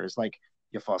characters, like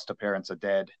your foster parents are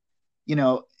dead. You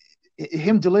know,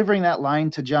 him delivering that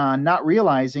line to John, not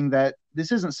realizing that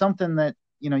this isn't something that,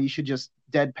 you should just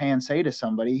deadpan say to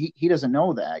somebody. He doesn't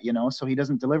know that, so he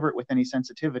doesn't deliver it with any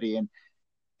sensitivity.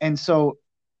 And so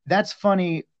that's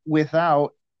funny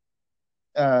without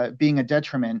being a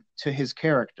detriment to his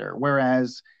character.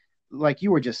 Whereas, like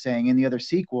you were just saying, in the other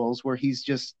sequels, where he's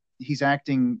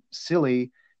acting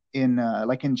silly in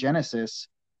like in Genesis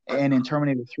and in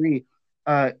Terminator 3.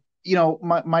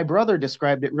 My brother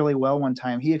described it really well one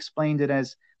time. He explained it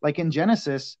as, like, in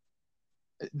Genesis,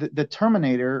 the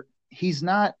Terminator, he's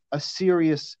not a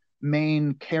serious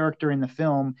main character in the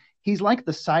film. He's like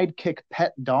the sidekick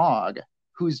pet dog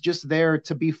who's just there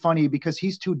to be funny because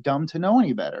he's too dumb to know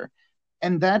any better.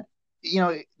 And that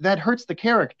hurts the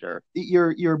character.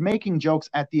 You're making jokes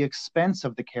at the expense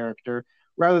of the character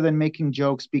rather than making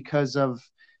jokes because of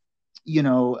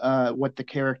what the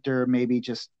character maybe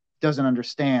just doesn't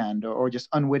understand, or just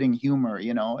unwitting humor.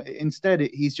 Instead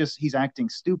he's acting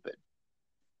stupid.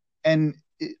 And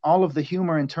all of the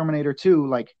humor in Terminator 2,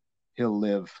 like, he'll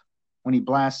live, when he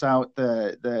blasts out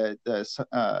the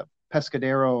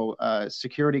Pescadero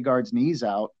security guard's knees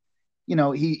out.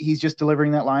 He's just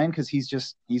delivering that line because he's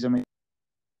giving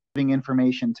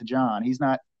information to John. He's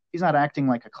not acting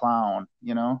like a clown.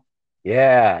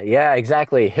 Yeah, yeah,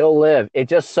 exactly. He'll live. It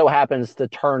just so happens to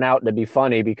turn out to be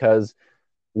funny because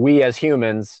we as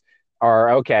humans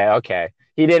are okay. Okay,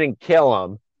 he didn't kill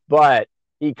him, but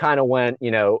he kind of went,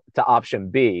 to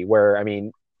option B, where, I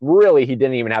mean, really, he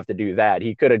didn't even have to do that.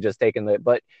 He could have just taken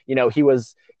but he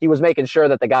was making sure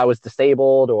that the guy was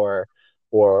disabled, or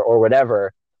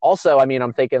whatever. Also, I mean,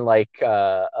 I'm thinking, like,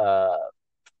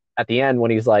 at the end when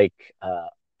he's like,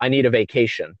 I need a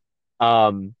vacation.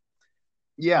 Um,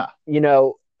 Yeah, you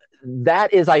know,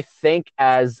 that is, I think,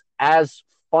 as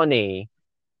funny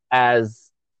as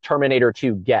Terminator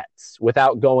 2 gets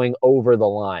without going over the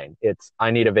line. It's,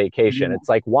 I need a vacation. yeah, It's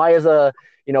like, why is a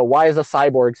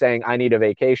cyborg saying I need a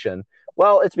vacation?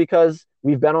 Well, it's because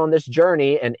we've been on this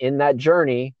journey, and in that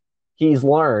journey he's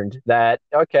learned that,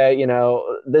 okay,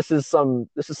 this is some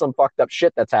fucked up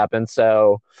shit that's happened,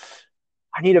 so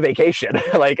I need a vacation.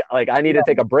 Like I need to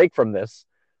take a break from this.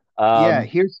 Yeah, Um,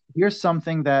 here's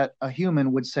something that a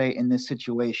human would say in this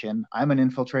situation. I'm an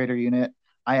infiltrator unit.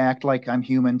 I act like I'm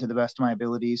human to the best of my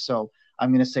abilities, so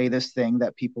I'm going to say this thing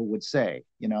that people would say,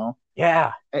 you know?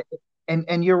 yeah, A-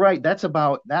 and you're right.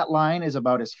 That line is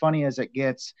about as funny as it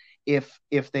gets. If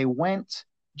they went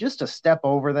just a step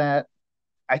over that,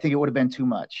 I think it would have been too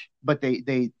much. But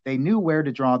they knew where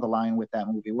to draw the line with that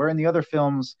movie. Where in the other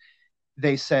films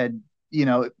they said, you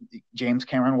know, James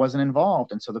Cameron wasn't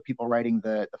involved. And so the people writing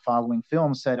the following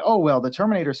film said, oh, well, the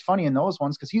Terminator's funny in those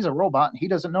ones because he's a robot and he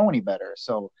doesn't know any better.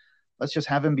 So let's just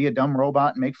have him be a dumb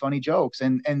robot and make funny jokes.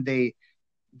 And they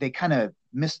kind of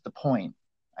missed the point,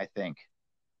 I think.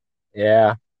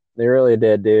 yeah, they really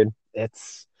did, dude.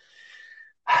 It's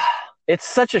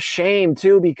such a shame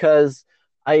too, because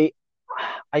I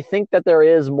I think that there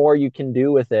is more you can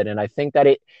do with it, and I think that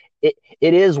it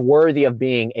is worthy of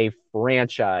being a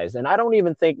franchise. And I don't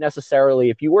even think necessarily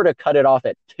if you were to cut it off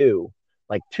at two,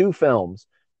 like two films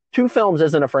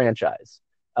isn't a franchise.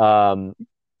 Um,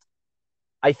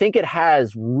 I think it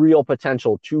has real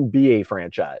potential to be a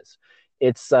franchise.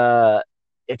 It's uh,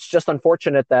 it's just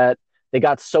unfortunate that they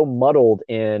got so muddled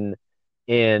in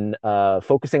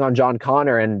focusing on John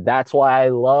Connor, and that's why I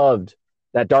loved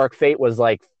that Dark Fate was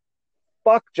like,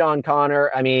 fuck John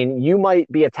Connor. I mean, you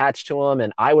might be attached to him,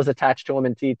 and I was attached to him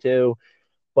in T2,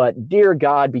 but dear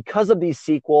God, because of these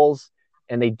sequels,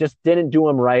 and they just didn't do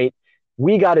them right,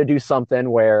 we got to do something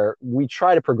where we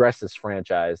try to progress this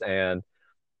franchise. And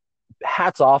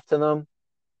hats off to them.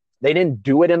 They didn't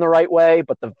do it in the right way,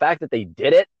 but the fact that they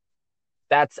did it,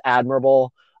 that's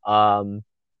admirable. Um,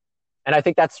 and I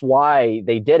think that's why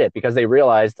they did it, because they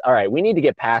realized, all right, we need to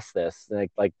get past this.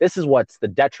 Like this is what's the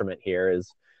detriment here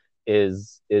is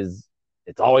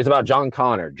it's always about John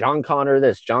Connor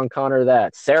this, John Connor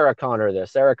that, Sarah Connor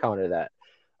this, Sarah Connor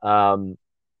that. Um,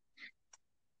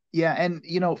 Yeah, and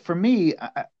you know, for me,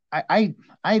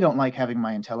 I don't like having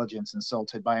my intelligence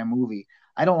insulted by a movie.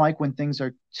 I don't like when things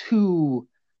are too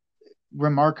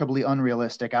remarkably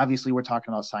unrealistic. Obviously, we're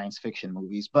talking about science fiction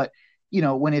movies, but you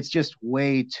know, when it's just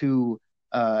way too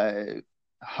uh,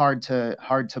 hard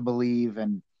to believe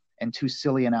and too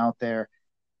silly and out there,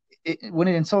 when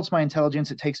it insults my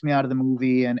intelligence, it takes me out of the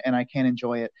movie and I can't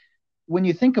enjoy it. When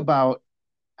you think about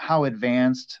how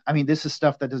advanced, I mean, this is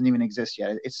stuff that doesn't even exist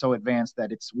yet. It's so advanced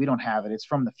that we don't have it. It's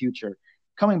from the future.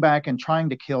 Coming back and trying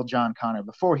to kill John Connor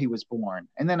before he was born,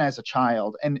 and then as a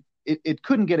child, and it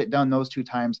couldn't get it done those two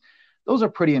times. Those are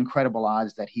pretty incredible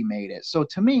odds that he made it. So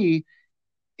to me,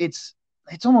 it's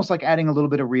it's almost like adding a little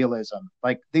bit of realism.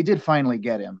 Like they did finally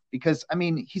get him because I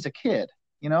mean he's a kid,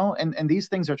 you know, and these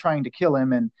things are trying to kill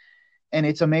him, and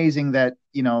it's amazing that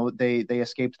you know they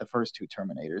escaped the first two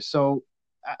Terminators. So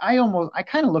I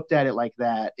kind of looked at it like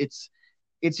that. It's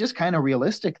just kind of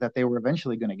realistic that they were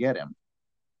eventually going to get him.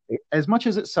 As much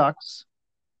as it sucks,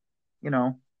 you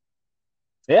know.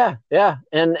 yeah, yeah,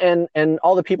 and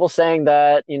all the people saying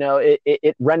that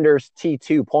it renders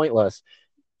T2 pointless.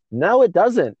 No, it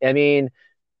doesn't. I mean,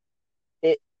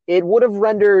 it would have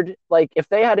rendered, like, if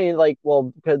they had any, like, well,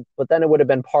 because, but then it would have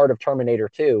been part of Terminator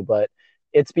 2. But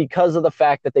it's because of the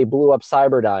fact that they blew up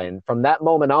Cyberdyne. From that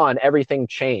moment on, everything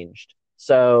changed.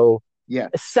 So Yeah,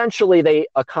 essentially, they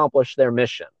accomplished their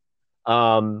mission.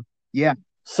 Um, yeah,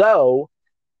 so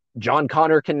John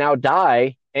Connor can now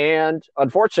die, and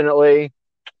unfortunately,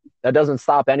 that doesn't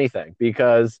stop anything,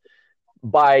 because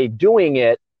by doing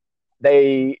it,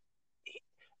 they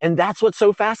and that's what's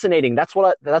so fascinating. That's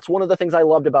one of the things I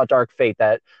loved about Dark Fate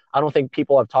that I don't think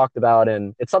people have talked about,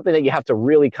 and it's something that you have to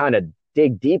really kind of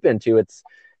dig deep into.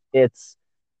 It's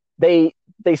they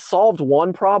they solved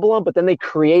one problem, but then they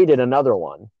created another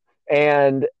one,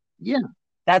 and yeah,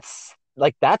 that's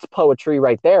poetry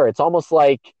right there. It's almost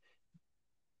like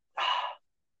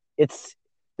it's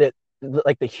that,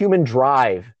 like, the human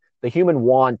drive, the human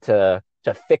want to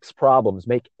fix problems,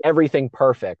 make everything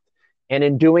perfect, and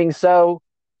in doing so,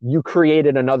 you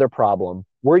created another problem.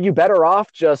 Were you better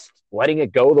off just letting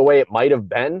it go the way it might have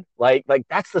been? Like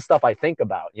that's the stuff I think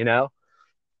about, you know?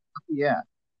 yeah,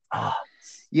 Ah,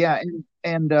 yeah,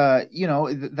 and you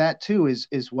know that too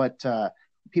is what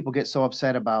people get so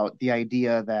upset about the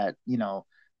idea that you know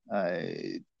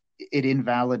it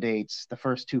invalidates the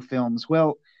first two films.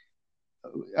 Well,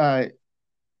 uh,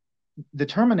 the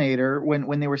Terminator,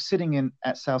 when they were sitting in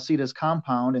at Salcida's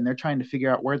compound and they're trying to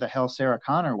figure out where the hell Sarah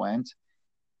Connor went,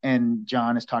 and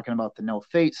John is talking about the no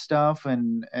fate stuff,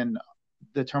 and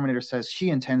the Terminator says she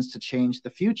intends to change the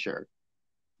future.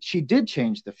 She did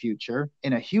change the future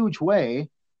in a huge way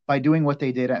by doing what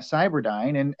they did at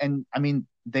Cyberdyne, and I mean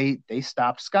they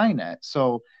stopped Skynet.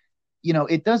 So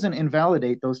it doesn't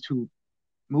invalidate those two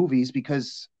movies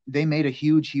because they made a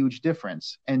huge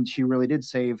difference, and she really did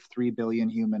save 3 billion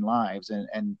human lives,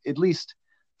 and at least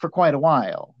for quite a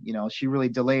while. She really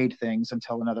delayed things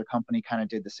until another company kind of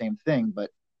did the same thing, but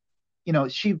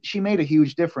she made a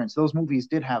huge difference. Those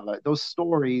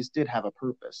stories did have a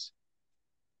purpose.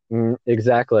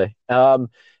 Exactly.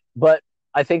 But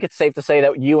I think it's safe to say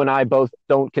that you and I both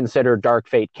don't consider Dark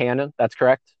Fate canon. That's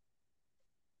correct.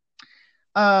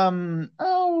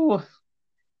 Oh,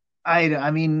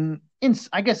 I mean,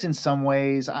 I guess in some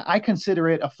ways, I consider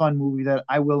it a fun movie that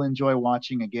I will enjoy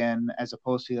watching again, as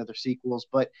opposed to the other sequels.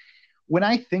 But when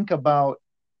I think about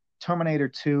Terminator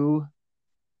 2,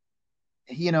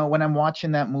 when I'm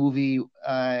watching that movie,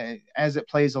 as it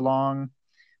plays along,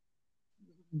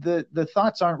 the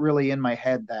thoughts aren't really in my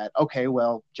head that, okay,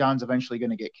 well, John's eventually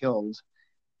going to get killed.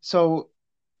 So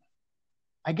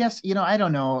I guess, I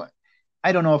don't know.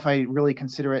 I don't know if I really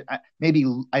consider it. Maybe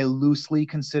I loosely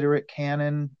consider it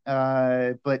canon,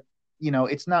 but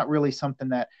it's not really something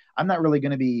that I'm not really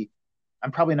going to be.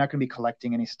 I'm probably not going to be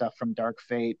collecting any stuff from Dark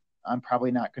Fate. I'm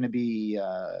probably not going to be.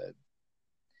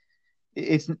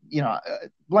 It's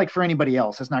like for anybody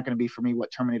else, it's not going to be for me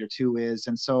what Terminator 2 is,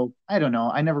 and so I don't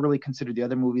know. I never really considered the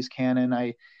other movies canon.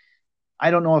 I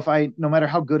don't know if no matter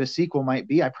how good a sequel might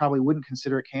be, I probably wouldn't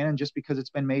consider it canon just because it's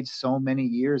been made so many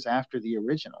years after the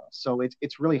original. So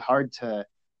it's really hard to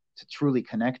truly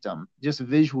connect them. Just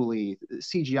visually,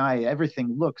 CGI,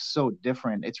 everything looks so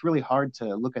different. It's really hard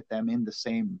to look at them in the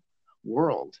same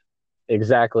world.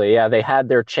 Exactly. Yeah, they had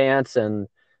their chance, and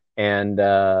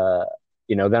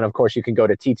then of course you can go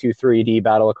to T2 3D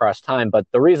Battle Across Time. But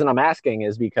the reason I'm asking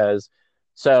is because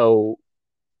so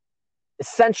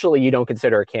essentially you don't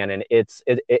consider it canon. It's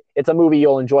a movie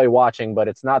you'll enjoy watching, but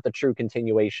it's not the true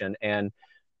continuation. And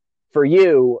for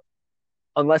you,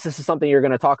 unless this is something you're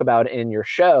going to talk about in your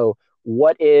show,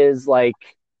 what is like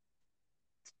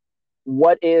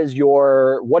what is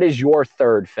your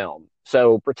third film?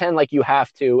 So pretend like you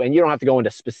have to, and you don't have to go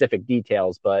into specific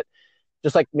details, but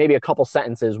just like maybe a couple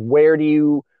sentences, where do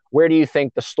you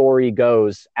think the story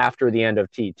goes after the end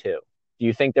of T2? Do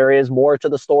you think there is more to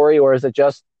the story, or is it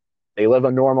just they live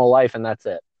a normal life and that's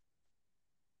it?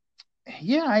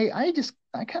 Yeah, I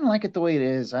kind of like it the way it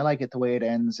is. I like it the way it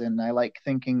ends, and I like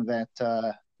thinking that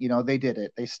they did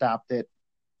it, they stopped it,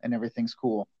 and everything's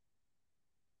cool.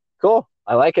 Cool.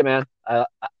 I like it, man.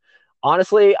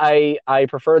 Honestly, I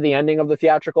prefer the ending of the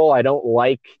theatrical. I don't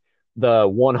like the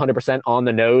 100% on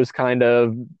the nose kind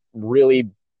of really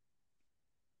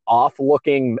off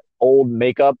looking old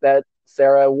makeup that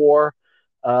Sarah wore.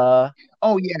 Uh,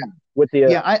 Oh yeah, with the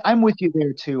yeah, I'm with you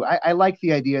there too. I like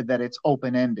the idea that it's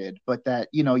open ended, but that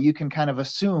you can kind of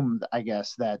assume, I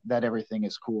guess, that everything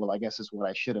is cool. I guess is what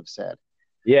I should have said.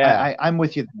 Yeah, I'm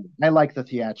with you. I like the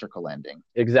theatrical ending.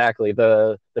 exactly.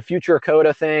 The future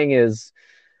Coda thing is,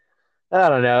 I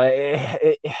don't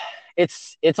know.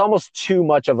 It's almost too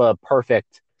much of a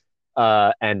perfect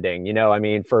ending. I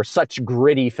mean, for such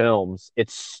gritty films,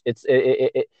 it's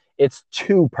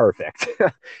too perfect.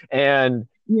 And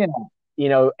Yeah,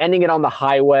 ending it on the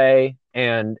highway,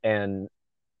 and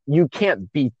you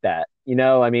can't beat that.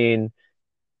 I mean,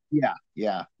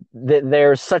 yeah.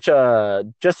 there's such a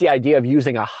just the idea of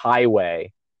using a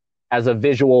highway as a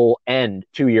visual end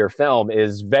to your film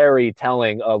is very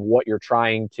telling of what you're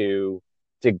trying to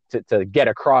get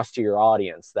across to your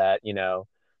audience. That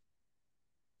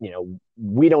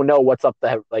we don't know what's up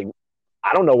the like.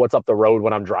 I don't know what's up the road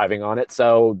when I'm driving on it.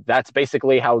 So that's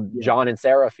basically how Yeah. John and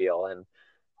Sarah feel.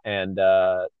 And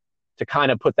to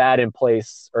kind of put that in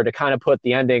place, or to kind of put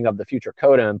the ending of the future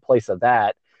Coda in place of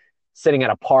that, sitting at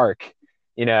a park,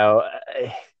 you know,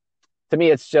 to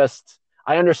me, it's just,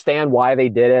 I understand why they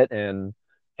did it. And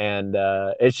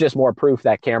it's just more proof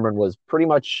that Cameron was pretty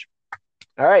much,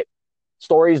 all right,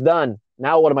 story's done.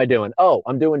 Now what am I doing? Oh,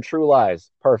 I'm doing True Lies.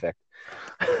 Perfect.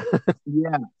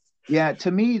 Yeah, yeah.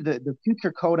 To me, the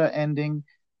future Coda ending,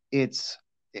 it's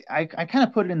I kind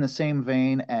of put it in the same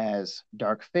vein as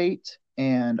Dark Fate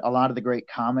and a lot of the great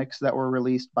comics that were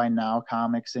released by Now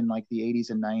Comics in like the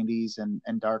 80s and 90s,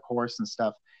 and Dark Horse and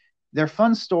stuff. They're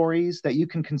fun stories that you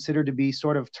can consider to be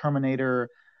sort of Terminator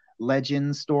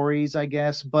legend stories, I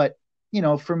guess. But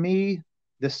for me,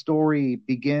 the story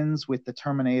begins with the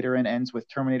Terminator and ends with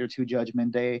Terminator 2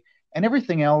 Judgment Day. And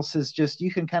everything else is just,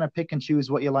 you can kind of pick and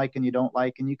choose what you like and you don't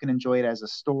like, and you can enjoy it as a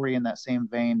story in that same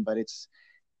vein. But it's,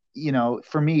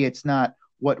 for me, it's not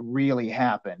what really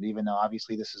happened, even though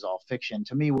obviously this is all fiction.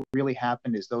 To me, what really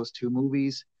happened is those two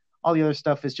movies. All the other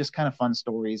stuff is just kind of fun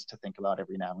stories to think about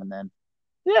every now and then.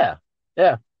 Yeah.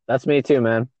 Yeah. That's me too,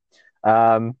 man.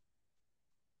 Um,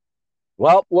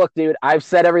 well, look, dude, I've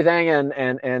said everything,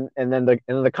 and then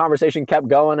the conversation kept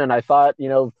going, and I thought,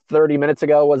 30 minutes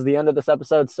ago was the end of this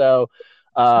episode. So,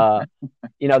 uh,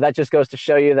 that just goes to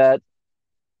show you that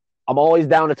I'm always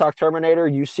down to talk Terminator.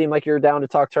 You seem like you're down to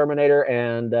talk Terminator,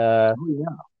 and Oh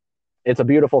yeah, it's a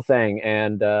beautiful thing.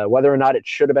 And whether or not it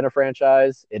should have been a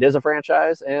franchise, it is a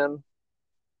franchise, and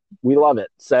we love it.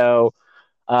 So,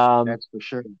 um, that's for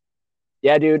sure.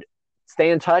 yeah, dude,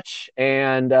 stay in touch,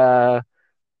 and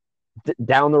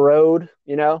down the road,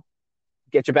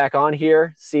 get you back on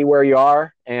here, see where you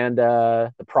are, and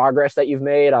the progress that you've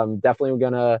made. I'm definitely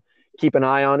gonna keep an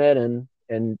eye on it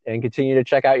and continue to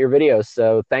check out your videos.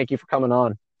 So thank you for coming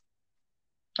on.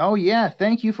 Oh yeah,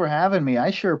 thank you for having me.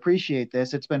 I sure appreciate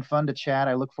this. It's been fun to chat.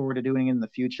 I look forward to doing it in the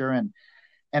future, and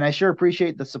I sure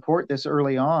appreciate the support this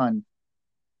early on.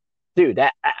 Dude,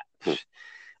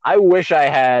 I wish I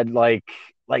had like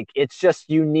it's just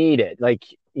you need it. Like,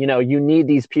 you need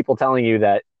these people telling you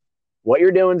that what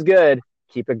you're doing is good.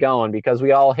 Keep it going, because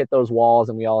we all hit those walls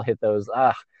and we all hit those.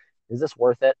 Is this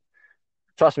worth it?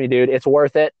 Trust me, dude, it's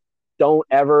worth it. Don't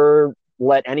ever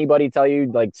let anybody tell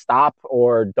you like stop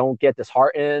or don't get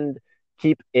disheartened.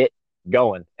 Keep it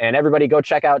going. And everybody go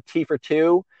check out T for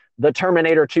Two, the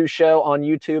Terminator 2 show on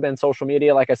YouTube and social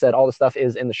media. Like I said, all the stuff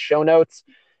is in the show notes.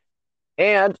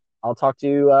 And I'll talk to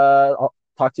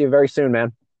you very soon,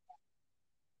 man.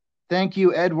 Thank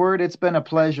you, Edward. It's been a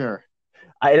pleasure.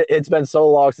 It's been so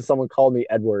long since someone called me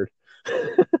Edward.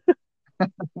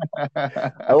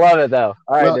 I love it though.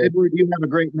 All right, Well, dude. Edward, you have a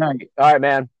great night. All right,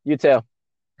 man. You too.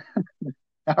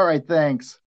 All right, thanks.